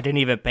film? Oh, I didn't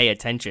even pay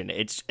attention.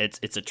 It's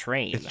a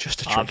train. It's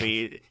just a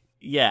train.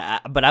 Yeah,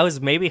 but I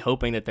was maybe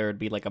hoping that there would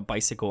be like a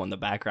bicycle in the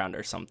background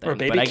or something. Or a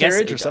baby but I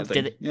carriage guess or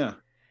something. Yeah.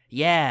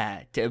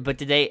 Yeah, but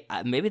did they?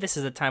 Maybe this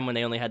is a time when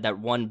they only had that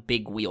one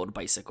big wheeled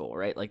bicycle,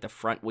 right? Like the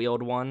front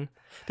wheeled one.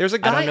 There's a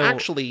guy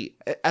actually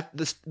at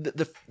this.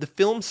 The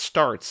film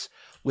starts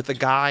with a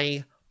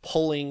guy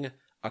pulling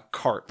a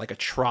cart, like a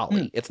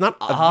trolley. It's not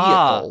a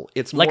vehicle.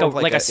 It's more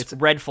like a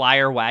red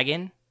flyer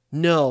wagon.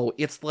 No,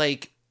 it's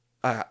like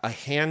a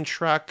hand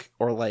truck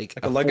or like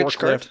a luggage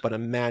cart, but a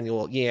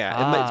manual. Yeah,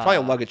 it's probably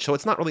a luggage. So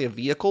it's not really a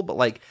vehicle, but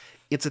like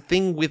it's a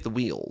thing with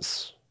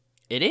wheels.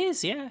 It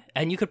is, yeah.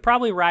 And you could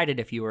probably ride it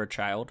if you were a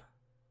child.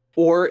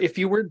 Or if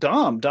you were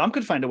Dom. Dom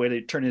could find a way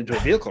to turn it into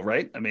a vehicle,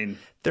 right? I mean...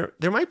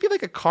 There might be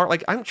like a car.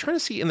 Like, I'm trying to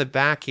see in the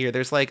back here.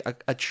 There's like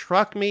a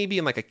truck maybe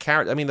and like a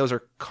carrot. I mean, those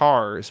are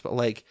cars. But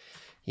like,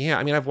 yeah.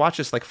 I mean, I've watched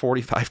this like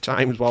 45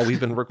 times while we've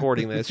been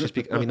recording this. Just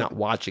I mean, not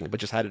watching it, but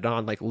just had it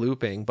on like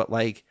looping. But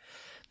like,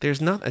 there's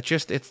not...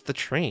 It's the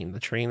train. The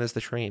train is the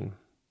train.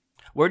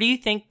 Where do you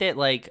think that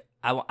like...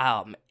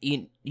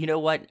 you know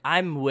what?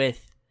 I'm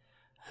with...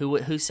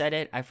 Who said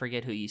it? I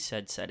forget who you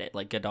said it.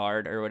 Like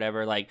Godard or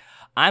whatever. Like,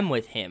 I'm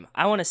with him.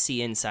 I want to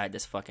see inside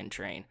this fucking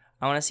train.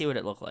 I want to see what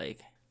it looked like.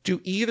 Do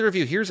either of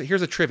you? Here's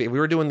a trivia. We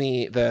were doing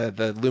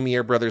the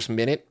Lumiere Brothers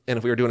Minute, and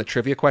if we were doing a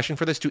trivia question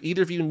for this, do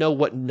either of you know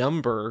what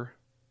number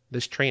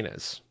this train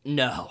is?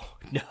 No,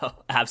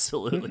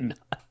 absolutely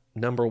not.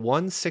 Number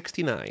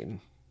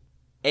 169.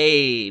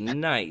 Hey,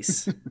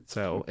 nice.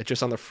 So it's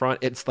just on the front.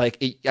 It's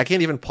like I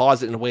can't even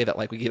pause it in a way that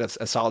like we get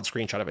a solid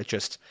screenshot of it.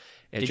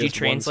 Did you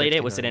translate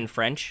it? Was it in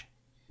French?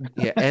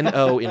 Yeah,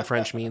 NO in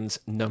French means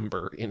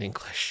number in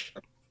English.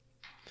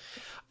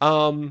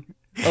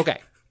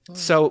 Okay.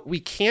 So we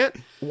can't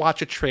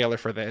watch a trailer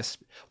for this.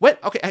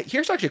 Okay,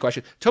 here's actually a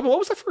question. Tobin, what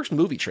was the first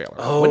movie trailer?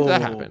 When did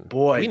that happen?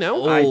 Boy, we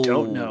know? I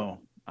don't know.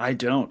 I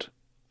don't.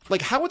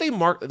 Like, how would they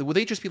mark? Would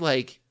they just be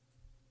like,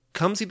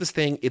 come see this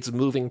thing, it's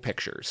moving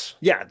pictures?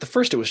 Yeah, the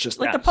first it was just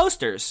like that. the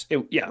posters.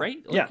 Yeah. Right?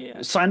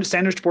 Yeah.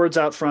 Sandwich boards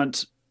out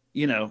front.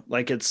 You know,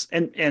 like it's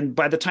and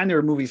by the time there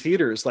were movie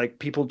theaters, like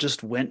people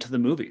just went to the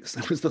movies.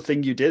 That was the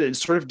thing you did. It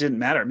sort of didn't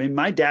matter. I mean,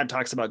 my dad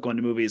talks about going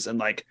to movies and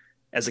like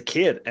as a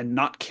kid and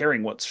not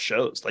caring what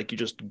shows. Like you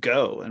just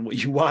go and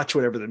you watch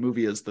whatever the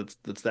movie is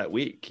that's that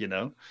week. You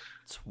know,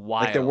 it's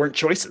wild. Like there weren't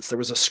choices. There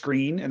was a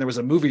screen and there was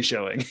a movie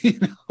showing. You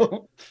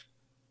know.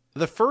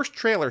 The first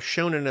trailer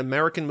shown in an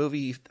American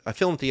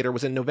film theater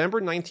was in November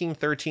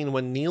 1913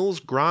 when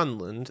Niels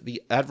Gronlund,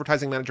 the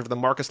advertising manager for the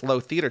Marcus Loew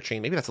theater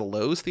chain, maybe that's a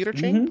Lowe's theater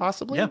chain,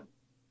 possibly? Yeah.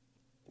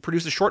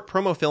 Produced a short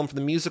promo film for the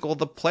musical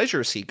The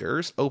Pleasure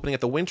Seekers, opening at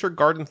the Winter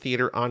Garden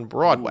Theater on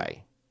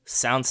Broadway.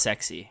 Sounds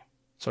sexy.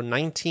 So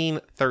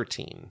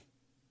 1913.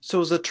 So it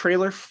was a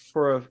trailer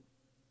for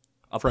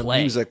a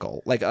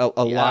musical, like a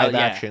live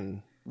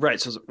action.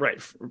 Right. So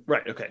right.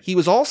 Okay. He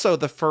was also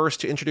the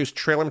first to introduce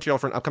trailer material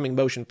for an upcoming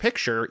motion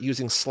picture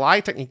using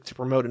slide technique to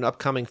promote an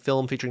upcoming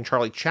film featuring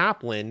Charlie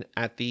Chaplin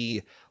at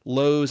the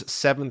Lowe's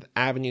 7th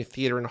Avenue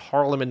Theater in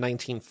Harlem in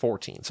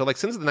 1914. So like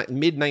since the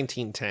mid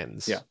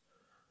 1910s. Yeah.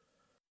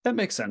 That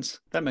makes sense.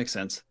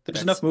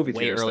 There's enough movie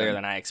theaters. Way earlier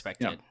than I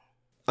expected. Yeah.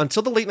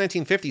 Until the late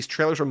 1950s,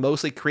 trailers were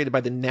mostly created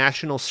by the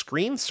National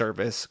Screen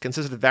Service,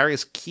 consisted of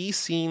various key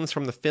scenes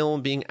from the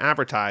film being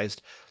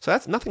advertised. So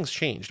nothing's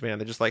changed, man.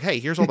 They're just like, hey,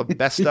 here's all the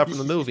best stuff from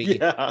the movie.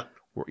 Yeah.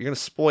 You're going to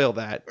spoil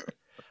that.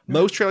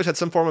 Most trailers had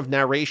some form of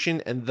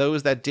narration, and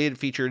those that did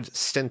featured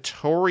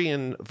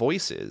stentorian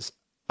voices,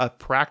 a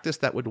practice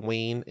that would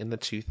wane in the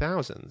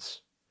 2000s.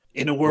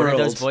 In a world. What are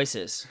those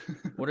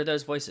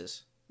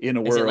voices? In a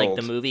world. Is it like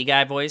the movie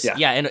guy voice?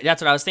 Yeah, and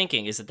that's what I was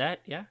thinking. Is it that?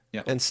 Yeah.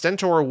 And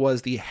Stentor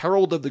was the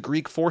herald of the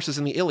Greek forces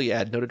in the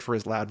Iliad, noted for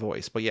his loud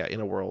voice. But yeah, In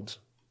a World.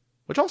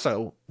 Which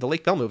also, the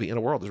Lake Bell movie, In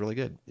a World, is really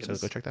good. So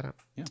go check that out.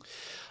 Yeah.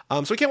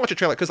 So we can't watch a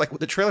trailer, because like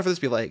the trailer for this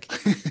be like,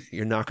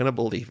 you're not going to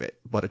believe it,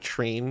 but a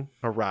train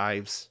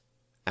arrives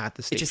at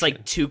the station. It's just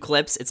like 2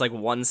 clips. It's like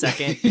 1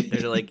 second.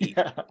 They're like...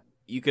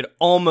 You could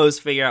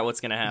almost figure out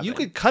what's going to happen. You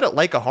could cut it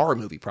like a horror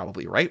movie,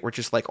 probably, right? Where it's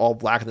just like all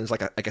black, and then there's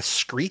like a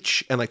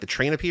screech, and like the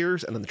train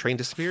appears, and then the train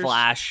disappears.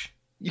 Flash.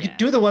 You could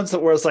do the ones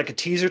that were like a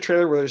teaser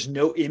trailer where there's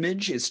no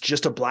image. It's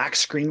just a black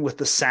screen with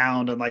the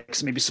sound, and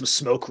like maybe some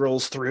smoke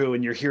rolls through,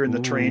 and you're hearing the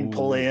train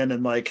pull in,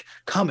 and like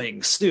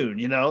coming soon,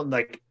 you know, and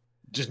like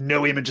just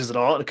no images at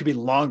all. It could be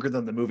longer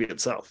than the movie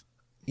itself.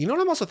 You know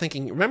what I'm also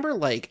thinking? Remember,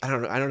 like, I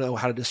don't know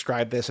how to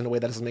describe this in a way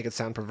that doesn't make it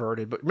sound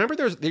perverted, but remember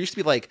there used to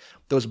be like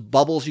those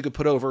bubbles you could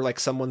put over like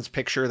someone's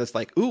picture that's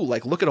like, ooh,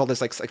 like look at all this,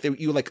 like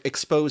you like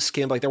expose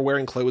skin, like they're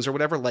wearing clothes or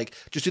whatever. Like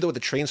just do that with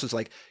the train. So it's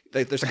like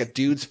there's like a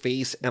dude's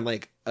face and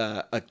like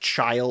a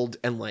child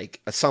and like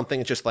something.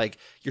 It's just like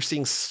you're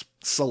seeing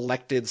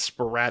selected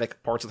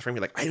sporadic parts of the frame.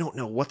 You're like, I don't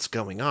know what's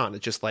going on.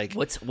 It's just like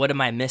what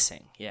am I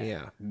missing?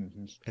 Yeah.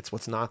 It's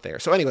what's not there.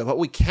 So anyway, what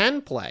we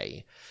can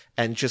play,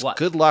 and just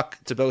good luck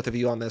to both of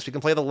you on this, we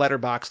can play the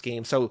letterbox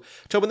game. So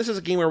Tobin, this is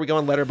a game where we go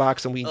on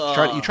letterbox and we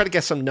try to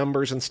guess some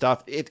numbers and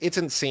stuff. It's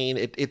insane.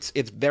 It's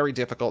very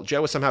difficult.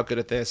 Joe is somehow good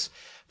at this,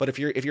 but if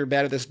you're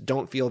bad at this,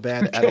 don't feel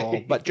bad at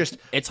all. But just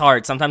it's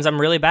hard. Sometimes I'm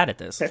really bad at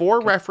this.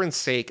 For reference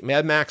sake,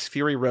 Mad Max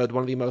Fury Road,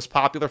 one of the most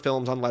popular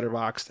films on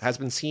Letterboxd, has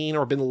been seen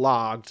or been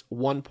logged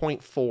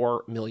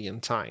 1.4 million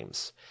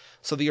times.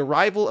 So The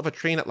Arrival of a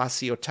Train at La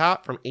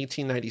Ciotat from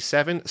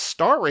 1897,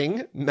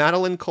 starring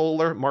Madeleine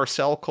Kohler,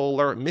 Marcel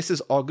Kohler,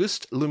 Mrs.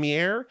 Auguste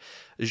Lumière,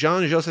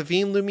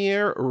 Jean-Josephine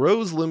Lumière,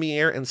 Rose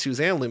Lumière, and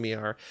Suzanne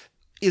Lumière.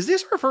 Is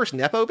this our first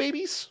Nepo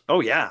babies?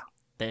 Oh, yeah.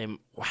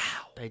 Wow.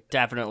 They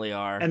definitely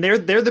are. And they're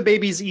the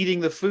babies eating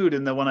the food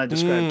in the one I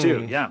described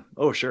too. Yeah.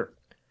 Oh, sure.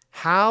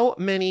 How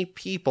many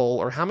people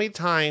or how many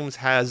times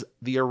has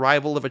The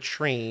Arrival of a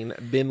Train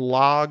been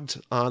logged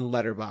on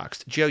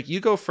Letterboxd? Joe, you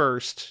go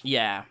first.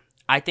 Yeah.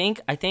 I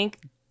think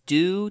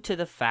due to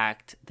the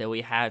fact that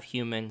we have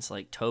humans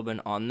like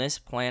Tobin on this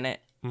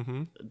planet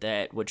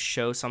that would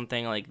show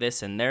something like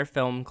this in their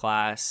film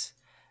class,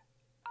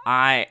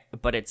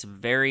 but it's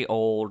very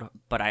old,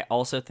 but I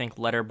also think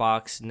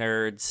Letterboxd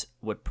nerds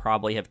would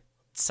probably have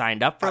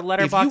signed up for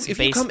Letterboxd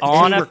based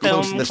on a film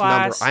close to this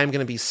class. number, I'm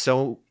going to be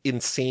so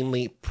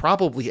insanely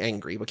probably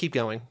angry, but keep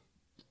going.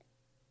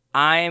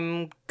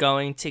 I'm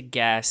going to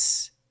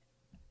guess,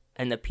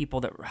 and the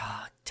people that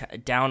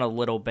down a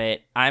little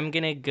bit, I'm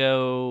going to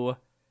go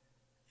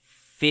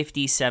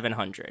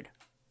 5,700.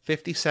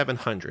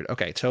 5,700.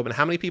 Okay, Tobin,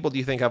 how many people do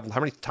you think how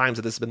many times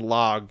has this been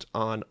logged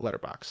on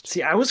Letterboxd?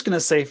 See, I was going to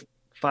say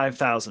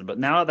 5,000, but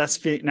now but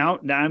I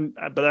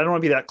don't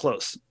want to be that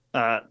close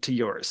to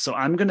yours. So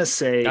I'm going to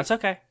say that's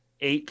okay.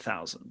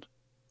 8,000.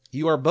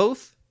 You are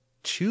both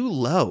too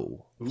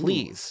low.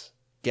 Please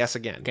guess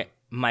again. Okay,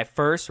 my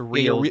first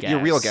real guess. Your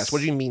real guess. What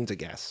do you mean to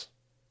guess?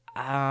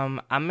 I'm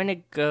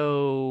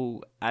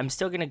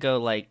still gonna go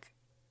like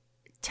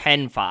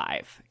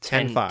 10,500.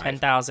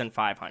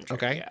 10,500.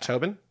 Okay, yeah.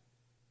 Tobin?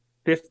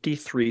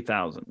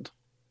 53,000.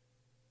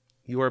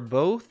 You are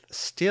both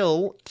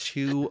still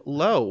too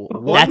low.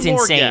 That's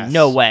insane. Guess.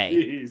 No way.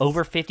 Jeez.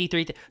 Over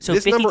 53,000. So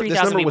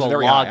 53,000 people was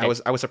very logged. High.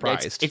 I was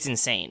surprised. It's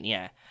insane.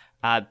 Yeah.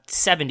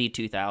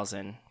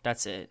 72,000.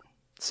 That's it.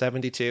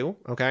 72.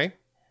 Okay.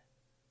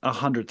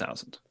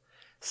 100,000.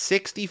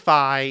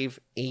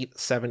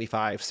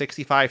 65,875.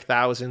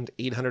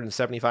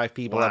 65,875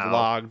 people have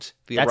logged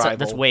The Arrival.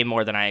 That's way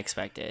more than I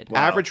expected.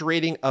 Wow. Average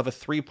rating of a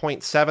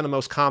 3.7, a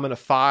most common a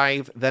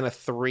 5, then a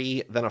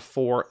 3, then a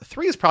 4.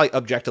 3 is probably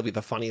objectively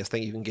the funniest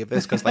thing you can give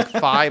this, because like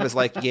 5 is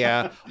like,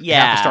 half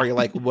a star, you're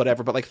like,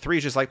 whatever. But like 3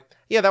 is just like,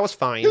 yeah, that was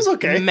fine. It was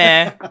okay.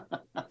 Meh.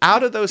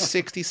 Out of those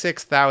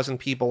 66,000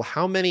 people,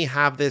 how many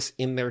have this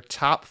in their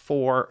top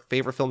 4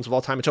 favorite films of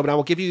all time? And Tobin, I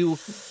will give you,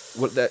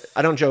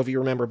 I don't know, Joe, if you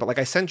remember, but like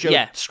I sent Joe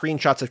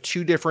screenshots of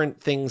 2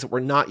 different things that we're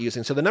not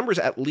using. So the number is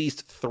at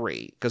least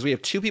 3, because we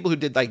have 2 people who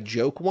did like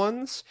joke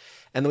ones,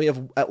 and then we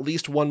have at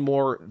least 1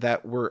 more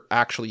that we're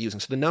actually using.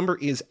 So the number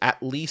is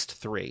at least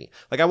 3.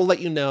 Like I will let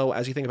you know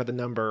as you think about the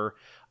number.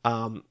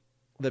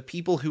 The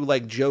people who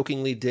like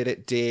jokingly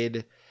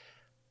did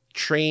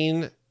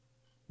Train,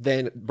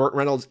 then Burt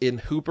Reynolds in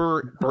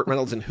Hooper, Burt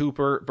Reynolds in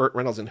Hooper, Burt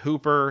Reynolds in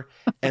Hooper,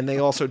 and they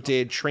also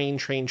did Train,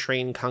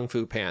 Kung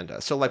Fu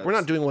Panda. So like we're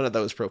not doing one of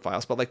those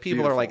profiles, but like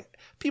people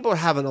are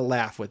having a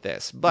laugh with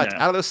this. But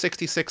out of those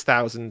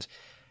 66,000,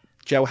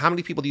 Joe, how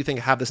many people do you think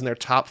have this in their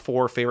top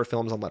 4 favorite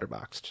films on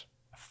Letterboxd?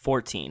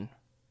 14.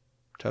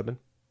 Tobin?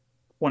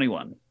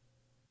 21.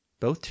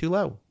 Both too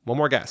low. One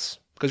more guess,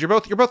 because you're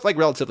both like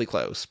relatively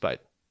close,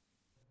 but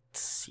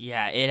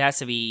yeah, it has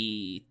to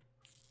be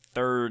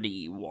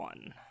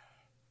 31.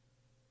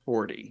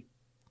 40.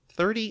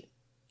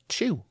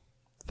 32.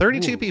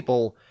 32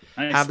 people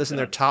have this in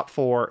their top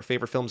 4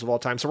 favorite films of all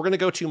time. So we're going to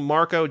go to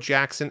Marco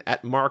Jackson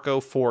at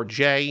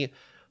Marco4J,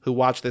 who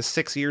watched this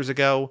 6 years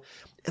ago.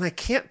 And I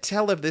can't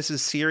tell if this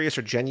is serious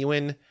or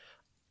genuine.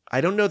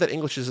 I don't know that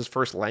English is his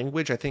first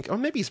language. I think,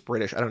 maybe he's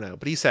British. I don't know.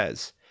 But he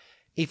says,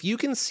 if you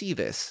can see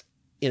this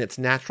in its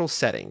natural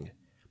setting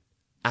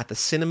at the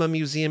Cinema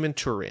Museum in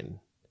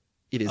Turin,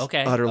 it is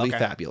utterly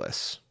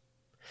fabulous.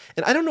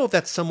 And I don't know if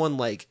that's someone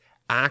like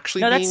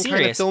actually being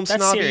kind of film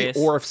snobby,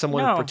 or if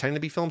someone pretending to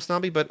be film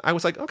snobby, but I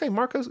was like, okay,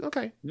 Marco's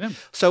okay. Yeah.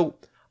 So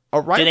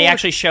do they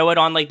actually show it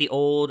on like the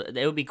old?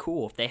 It would be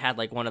cool if they had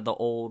like one of the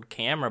old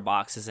camera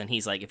boxes, and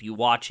he's like, if you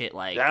watch it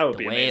like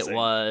the way it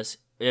was,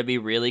 it'd be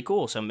really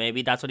cool. So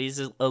maybe that's what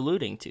he's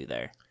alluding to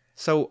there.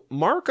 So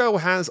Marco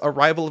has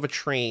Arrival of a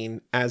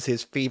Train as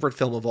his favorite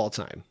film of all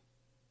time.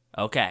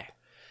 Okay.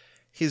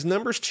 His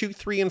numbers 2,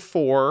 3, and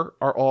 4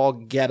 are all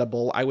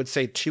gettable. I would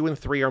say 2 and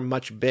 3 are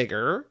much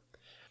bigger.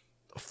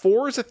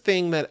 4 is a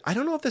thing that, I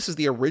don't know if this is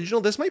the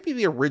original. This might be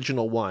the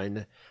original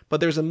one.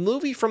 But there's a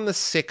movie from the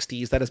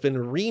 60s that has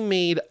been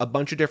remade a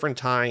bunch of different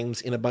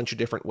times in a bunch of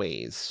different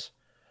ways.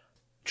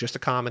 Just a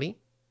comedy.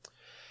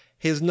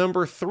 His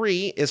number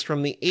 3 is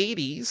from the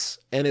 80s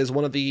and is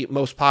one of the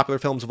most popular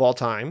films of all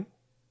time.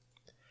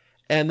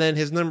 And then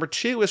his number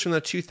 2 is from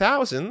the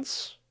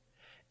 2000s.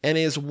 And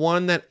is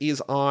one that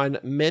is on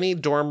many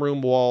dorm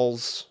room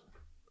walls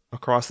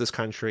across this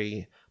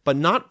country, but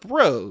not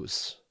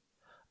bros.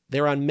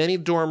 They're on many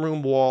dorm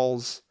room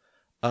walls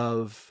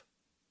of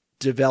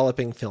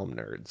developing film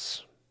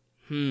nerds.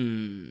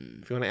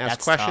 If you want to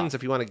ask questions,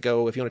 if you want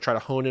to try to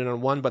hone in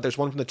on one, but there's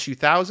one from the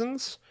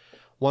 2000s,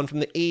 one from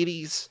the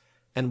 80s,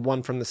 and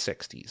one from the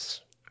 60s.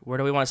 Where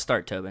do we want to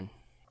start, Tobin?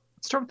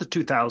 Let's start with the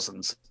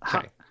 2000s.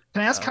 Okay.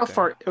 Can I ask how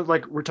far,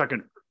 like we're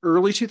talking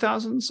early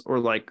 2000s or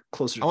like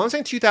closer to I want to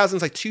say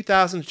 2000s, like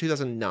 2000 to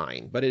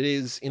 2009, but it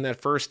is in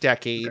that first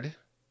decade. Okay.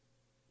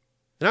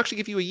 And I'll actually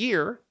give you a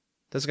year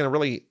that's going to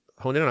really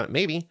hone in on it.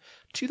 Maybe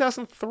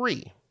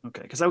 2003.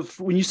 Okay, because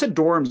when you said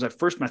dorms,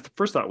 my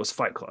first thought was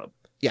Fight Club.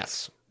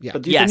 Yes. Yeah.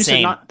 But then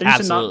same. You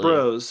said not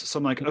Bros. So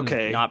I'm like,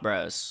 okay. Not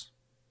Bros.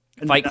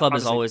 And Fight Club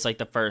is always like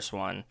the first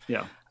one.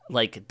 Yeah.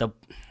 Like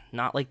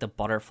not like the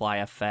Butterfly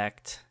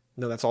Effect.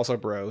 No, that's also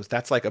Bros.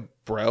 That's like a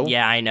bro.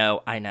 Yeah, I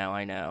know.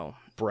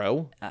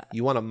 Bro?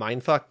 You want a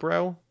mindfuck,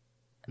 bro?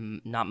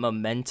 Not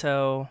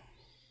Memento.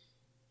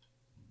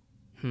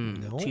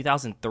 No?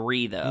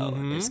 2003, though,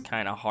 is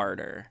kind of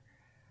harder.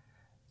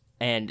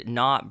 And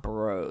not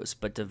Bros,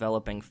 but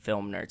Developing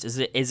Film Nerds.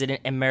 Is it an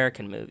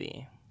American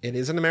movie? It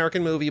is an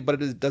American movie,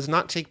 but it does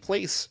not take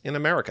place in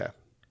America.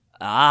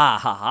 Ah,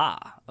 haha.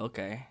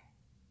 Okay.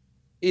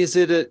 Is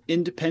it an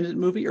independent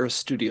movie or a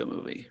studio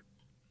movie?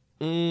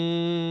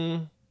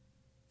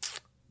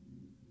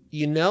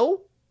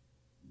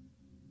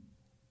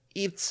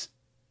 It's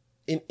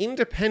an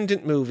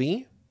independent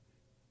movie,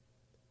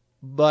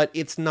 but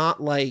it's not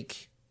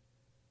like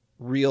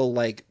real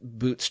like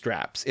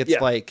bootstraps. It's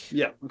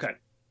okay.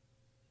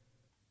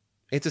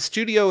 It's a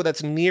studio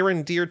that's near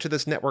and dear to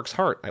this network's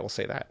heart, I will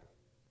say that.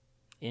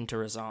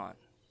 Interesant.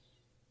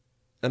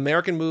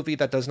 American movie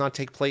that does not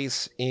take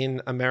place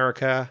in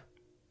America.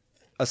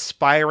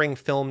 Aspiring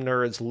film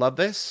nerds love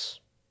this.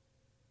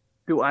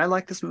 Do I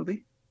like this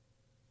movie?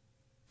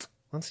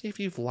 Let's see if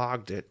you've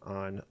logged it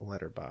on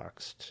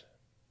Letterboxd.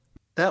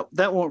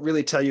 That won't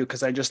really tell you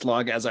because I just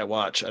log as I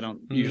watch. I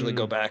don't usually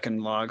go back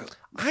and log.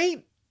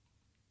 Do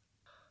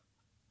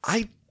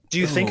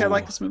you think I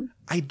like this movie?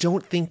 I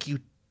don't think you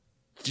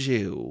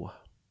do.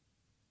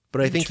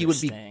 But I think you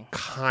would be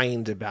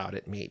kind about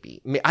it,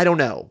 maybe. I don't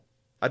know.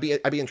 I'd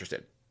be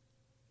interested.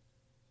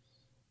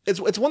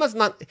 It's one that's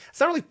not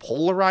really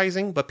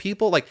polarizing, but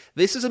people like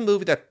this is a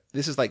movie that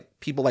this is like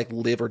people like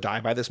live or die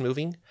by this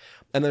movie.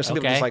 And there's some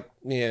people just like,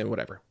 yeah,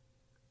 whatever.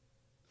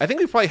 I think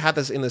we've probably had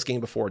this in this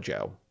game before,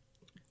 Joe.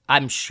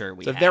 I'm sure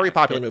we have. It's a very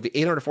popular movie.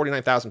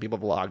 849,000 people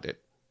have logged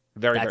it.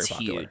 Very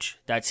popular. Huge.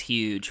 That's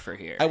huge for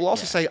here. I will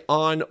also say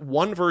on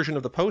one version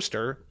of the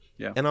poster,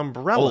 an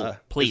umbrella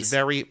is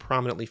very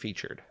prominently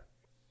featured.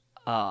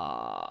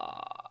 An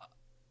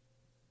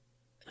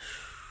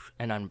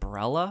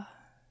umbrella?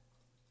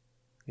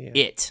 Yeah.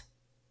 It.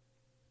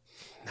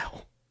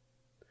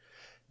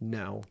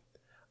 No.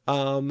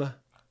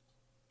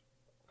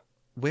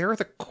 Where are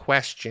the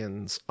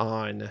questions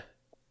on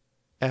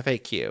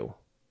FAQ?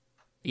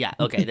 Yeah,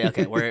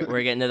 okay.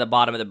 We're getting to the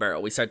bottom of the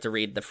barrel. We start to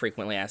read the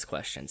frequently asked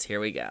questions. Here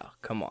we go.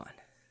 Come on.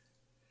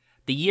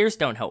 The years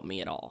don't help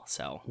me at all,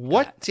 so.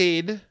 What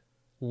did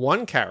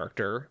one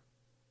character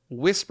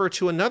whisper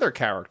to another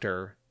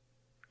character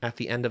at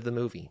the end of the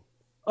movie?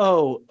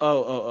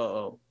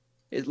 Oh.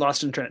 It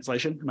Lost in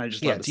Translation? Am I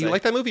just do you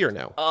like that movie or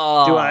no?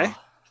 Do I?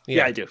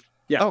 Yeah, I do.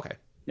 Yeah. Okay.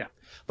 Yeah.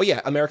 But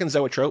yeah, American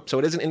Zoetrope. So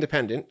it is an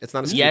independent. It's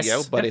not a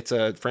studio, but it's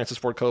a Francis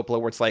Ford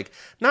Coppola where it's like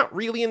not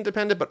really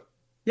independent, but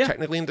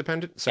technically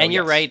independent. So, and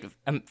you're right.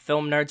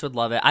 Film nerds would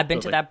love it. I've been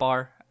to that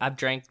bar. I've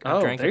drank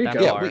at that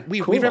bar. Yeah,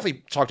 we've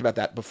definitely talked about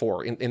that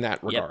before in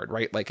that regard,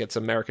 right? Like it's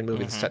an American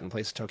movie that's set in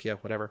place in Tokyo,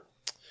 whatever.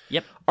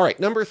 Yep. All right.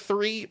 Number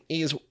 3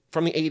 is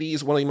from the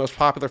 80s, one of the most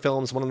popular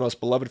films, one of the most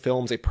beloved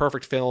films, a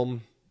perfect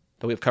film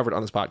that we've covered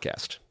on this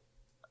podcast.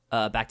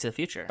 Back to the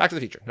Future. Back to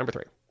the Future, number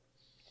 3.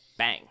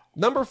 Bang.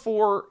 Number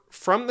 4,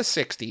 from the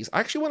 60s.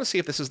 I actually want to see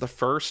if this is the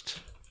first.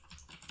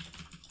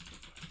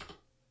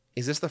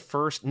 Is this the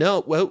first?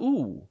 No. Well,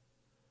 ooh.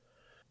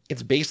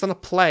 It's based on a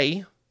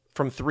play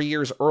from 3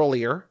 years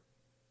earlier.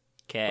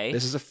 Okay.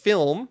 This is a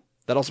film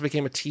that also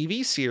became a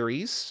TV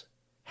series.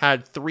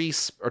 Had 2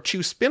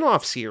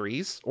 spin-off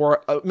series,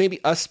 or maybe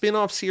a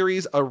spin-off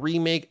series, a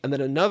remake, and then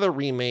another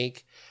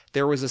remake.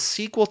 There was a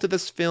sequel to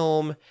this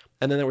film,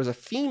 and then there was a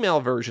female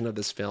version of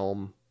this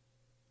film.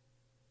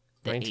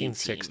 The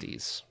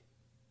 1960s.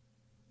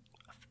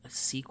 A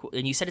sequel,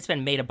 and you said it's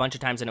been made a bunch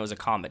of times, and it was a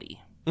comedy.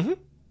 Mm-hmm.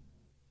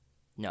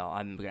 No,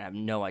 I'm gonna have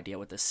no idea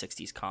what the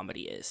 60s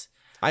comedy is.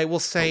 I will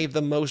say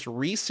the most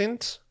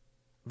recent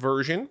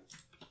version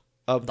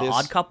of The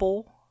Odd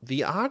Couple.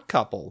 The Odd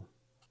Couple.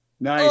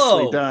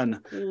 Nicely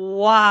done.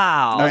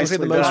 Wow. I would say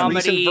the most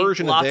recent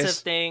version of lots this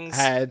of things.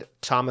 had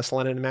Thomas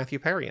Lennon and Matthew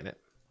Perry in it.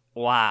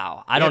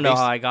 Wow. I don't know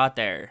how I got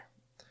there.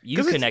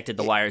 You connected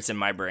the wires in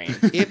my brain.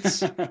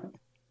 It's,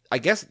 I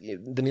guess,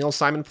 the Neil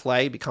Simon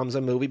play becomes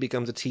a movie,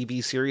 becomes a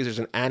TV series. There's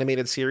an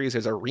animated series.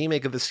 There's a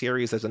remake of the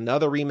series. There's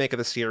another remake of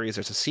the series.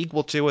 There's a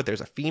sequel to it. There's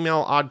a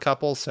female Odd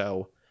Couple.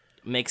 So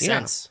makes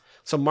sense.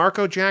 So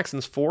Marco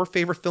Jackson's 4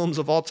 favorite films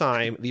of all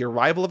time: The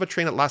Arrival of a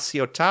Train at La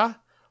Ciotat,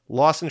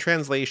 Lost in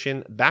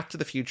Translation, Back to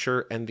the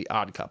Future, and The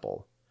Odd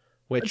Couple.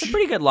 Which it's a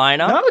pretty good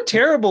lineup. Not a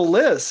terrible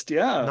list,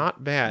 yeah.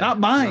 Not bad. Not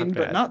mine,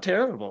 but not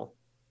terrible.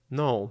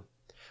 No.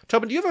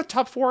 Tobin, do you have a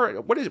top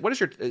 4? What is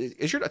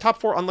your top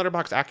 4 on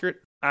Letterboxd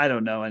accurate? I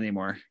don't know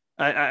anymore.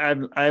 I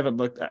haven't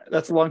looked.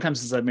 That's a long time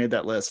since I've made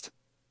that list.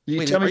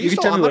 You tell me. You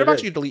still on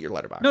Letterboxd? Or you delete your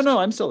Letterboxd? No,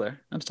 I'm still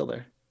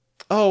there.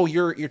 Oh,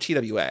 you're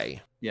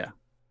TWA. Yeah.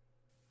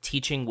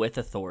 Teaching with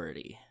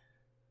Authority.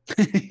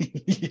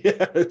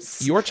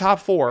 Yes. Your top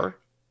 4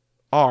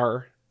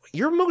 are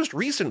your most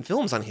recent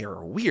films on here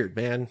are weird,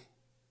 man.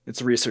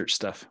 It's research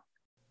stuff.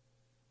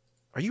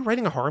 Are you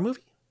writing a horror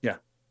movie? Yeah.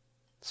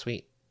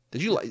 Sweet.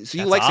 Did you like? So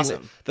you like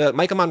awesome. The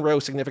Micah Monroe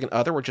Significant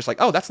Other? Were just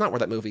like, oh, that's not where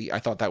that movie I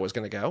thought that was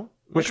going to go.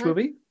 Which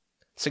movie?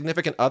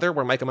 Significant Other,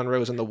 where Micah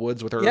Monroe's in the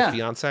woods with her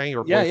fiance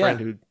or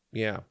boyfriend.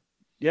 Yeah.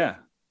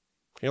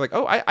 You're like,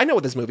 oh, I know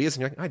what this movie is,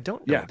 and you're like, I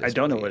don't know. I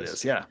don't know what it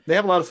is. Yeah, they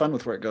have a lot of fun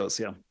with where it goes.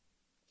 Yeah.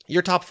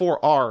 Your top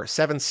 4 are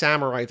Seven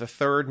Samurai, The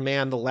Third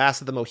Man, The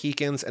Last of the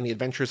Mohicans, and The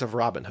Adventures of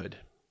Robin Hood.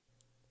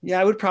 Yeah,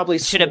 I would probably...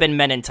 Should have been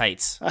Men in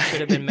Tights. Should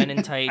have been Men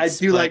in Tights.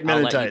 I do like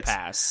Men in Tights.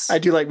 Pass. I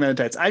do like Men in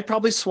Tights. I'd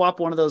probably swap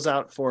one of those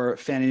out for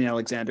Fanny and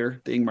Alexander,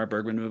 the Ingmar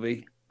Bergman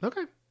movie.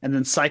 Okay. And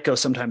then Psycho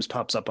sometimes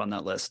pops up on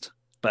that list.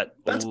 But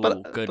that's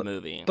good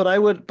movie. But I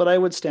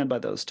would stand by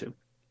those two.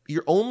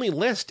 Your only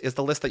list is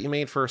the list that you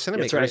made for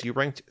Cinemakers. Right. You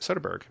ranked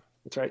Soderbergh.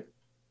 That's right.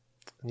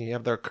 And you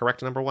have the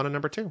correct number 1 and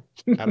number 2.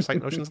 Out of Sight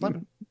and Ocean's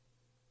 11.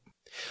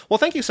 Well,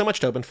 thank you so much,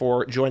 Tobin,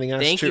 for joining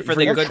us. Thank you for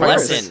the good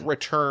lesson.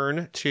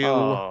 Return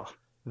to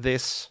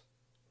this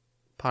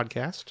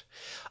podcast.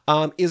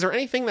 Is there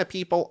anything that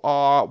people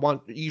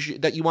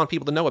that you want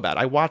people to know about?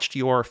 I watched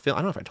your film. I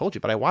don't know if I told you,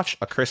 but I watched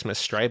A Christmas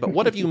Stray. But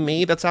what have you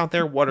made that's out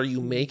there? What are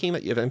you making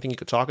that you have anything you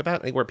could talk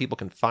about? Anywhere people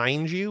can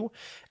find you?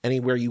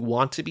 Anywhere you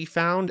want to be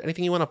found?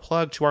 Anything you want to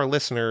plug to our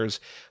listeners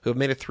who have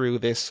made it through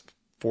this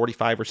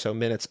 45 or so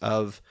minutes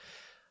of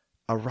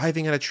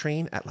arriving at a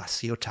train at La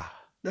Ciotat?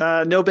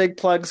 No big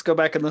plugs. Go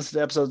back and listen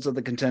to episodes of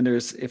The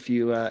Contenders if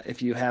you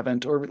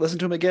haven't, or listen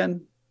to them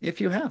again if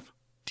you have.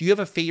 Do you have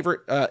a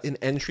favorite an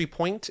entry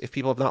point if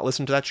people have not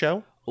listened to that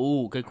show?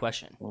 Oh, good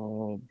question.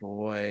 Oh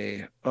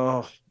boy.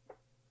 Oh,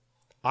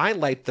 I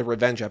liked the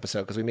Revenge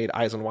episode because we made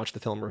Aislinn watch the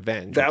film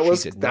Revenge. That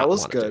was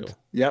good.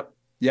 Yep.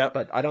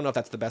 But I don't know if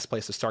that's the best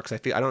place to start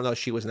because I don't know if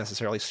she was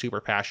necessarily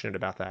super passionate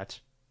about that.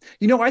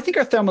 I think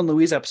our Thelma and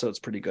Louise episode's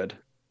pretty good.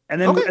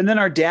 And then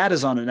our dad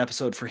is on an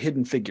episode for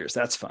Hidden Figures.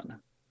 That's fun.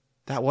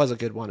 That was a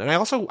good one. And I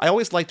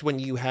always liked when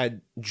you had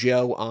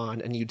Joe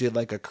on and you did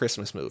like a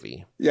Christmas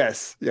movie.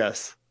 Yes. Yeah.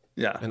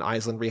 And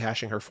Aislinn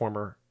rehashing her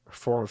former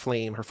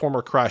flame, her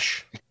former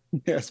crush.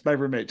 Yes, my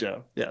roommate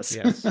Joe. Yes.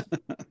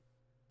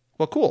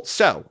 Well, cool.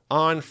 So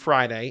on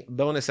Friday,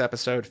 bonus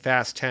episode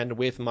Fast 10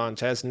 with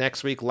Montez.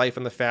 Next week, Life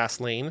in the Fast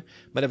Lane.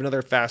 Might have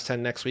another Fast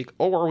 10 next week,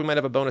 or we might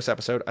have a bonus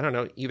episode. I don't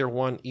know. Either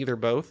one, either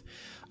both.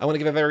 I want to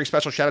give a very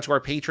special shout out to our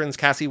patrons,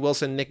 Cassie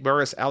Wilson, Nick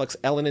Burris, Alex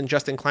Ellen, and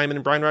Justin Kleiman,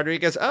 and Brian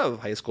Rodriguez of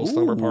High School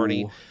Slumber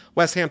Party.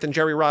 Wes Hampton,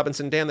 Jerry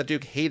Robinson, Dan the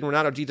Duke, Hayden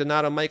Renato Di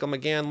Donato, Michael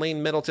McGann,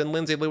 Lane Middleton,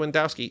 Lindsay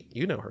Lewandowski.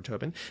 You know her,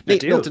 Tobin.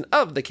 Nate Milton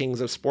of The Kings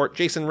of Sport,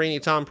 Jason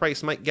Rainey, Tom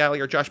Price, Mike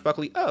Gallier, Josh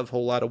Buckley of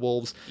Whole Lotta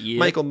Wolves,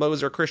 Michael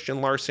Moser,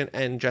 Christian Larson,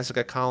 and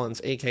Jessica Collins,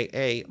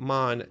 a.k.a.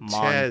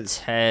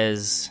 Montez.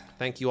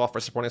 Thank you all for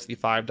supporting us at the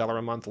 $5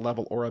 a month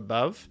level or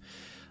above.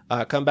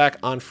 Come back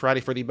on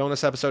Friday for the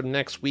bonus episode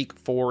next week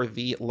for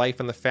the Life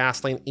in the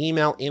Fast Lane.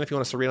 Email in if you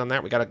want us to read on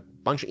that. We got a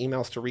bunch of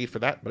emails to read for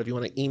that. But if you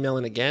want to email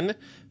in again,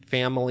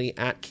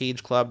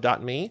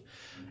 family@cageclub.me.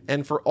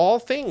 And for all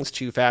things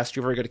Too Fast,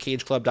 you go to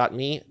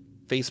cageclub.me,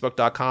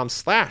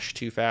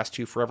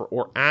 facebook.com/TooFast2Forever,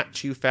 or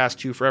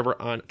 @TooFast2Forever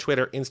on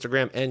Twitter,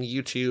 Instagram, and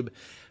YouTube.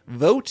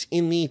 Vote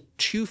in the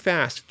Too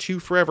Fast,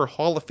 Too Forever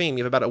Hall of Fame.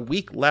 You have about a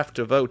week left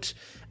to vote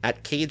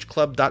at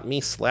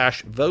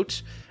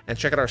cageclub.me/vote. And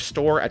check out our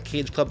store at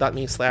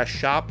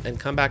cageclub.me/shop. And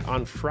come back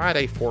on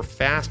Friday for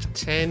Fast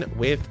 10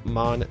 with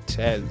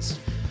Montez.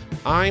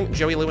 I'm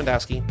Joey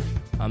Lewandowski.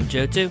 I'm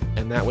Joe too.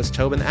 And that was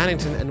Tobin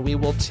Addington. And we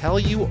will tell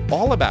you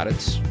all about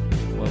it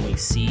when we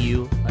see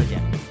you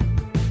again.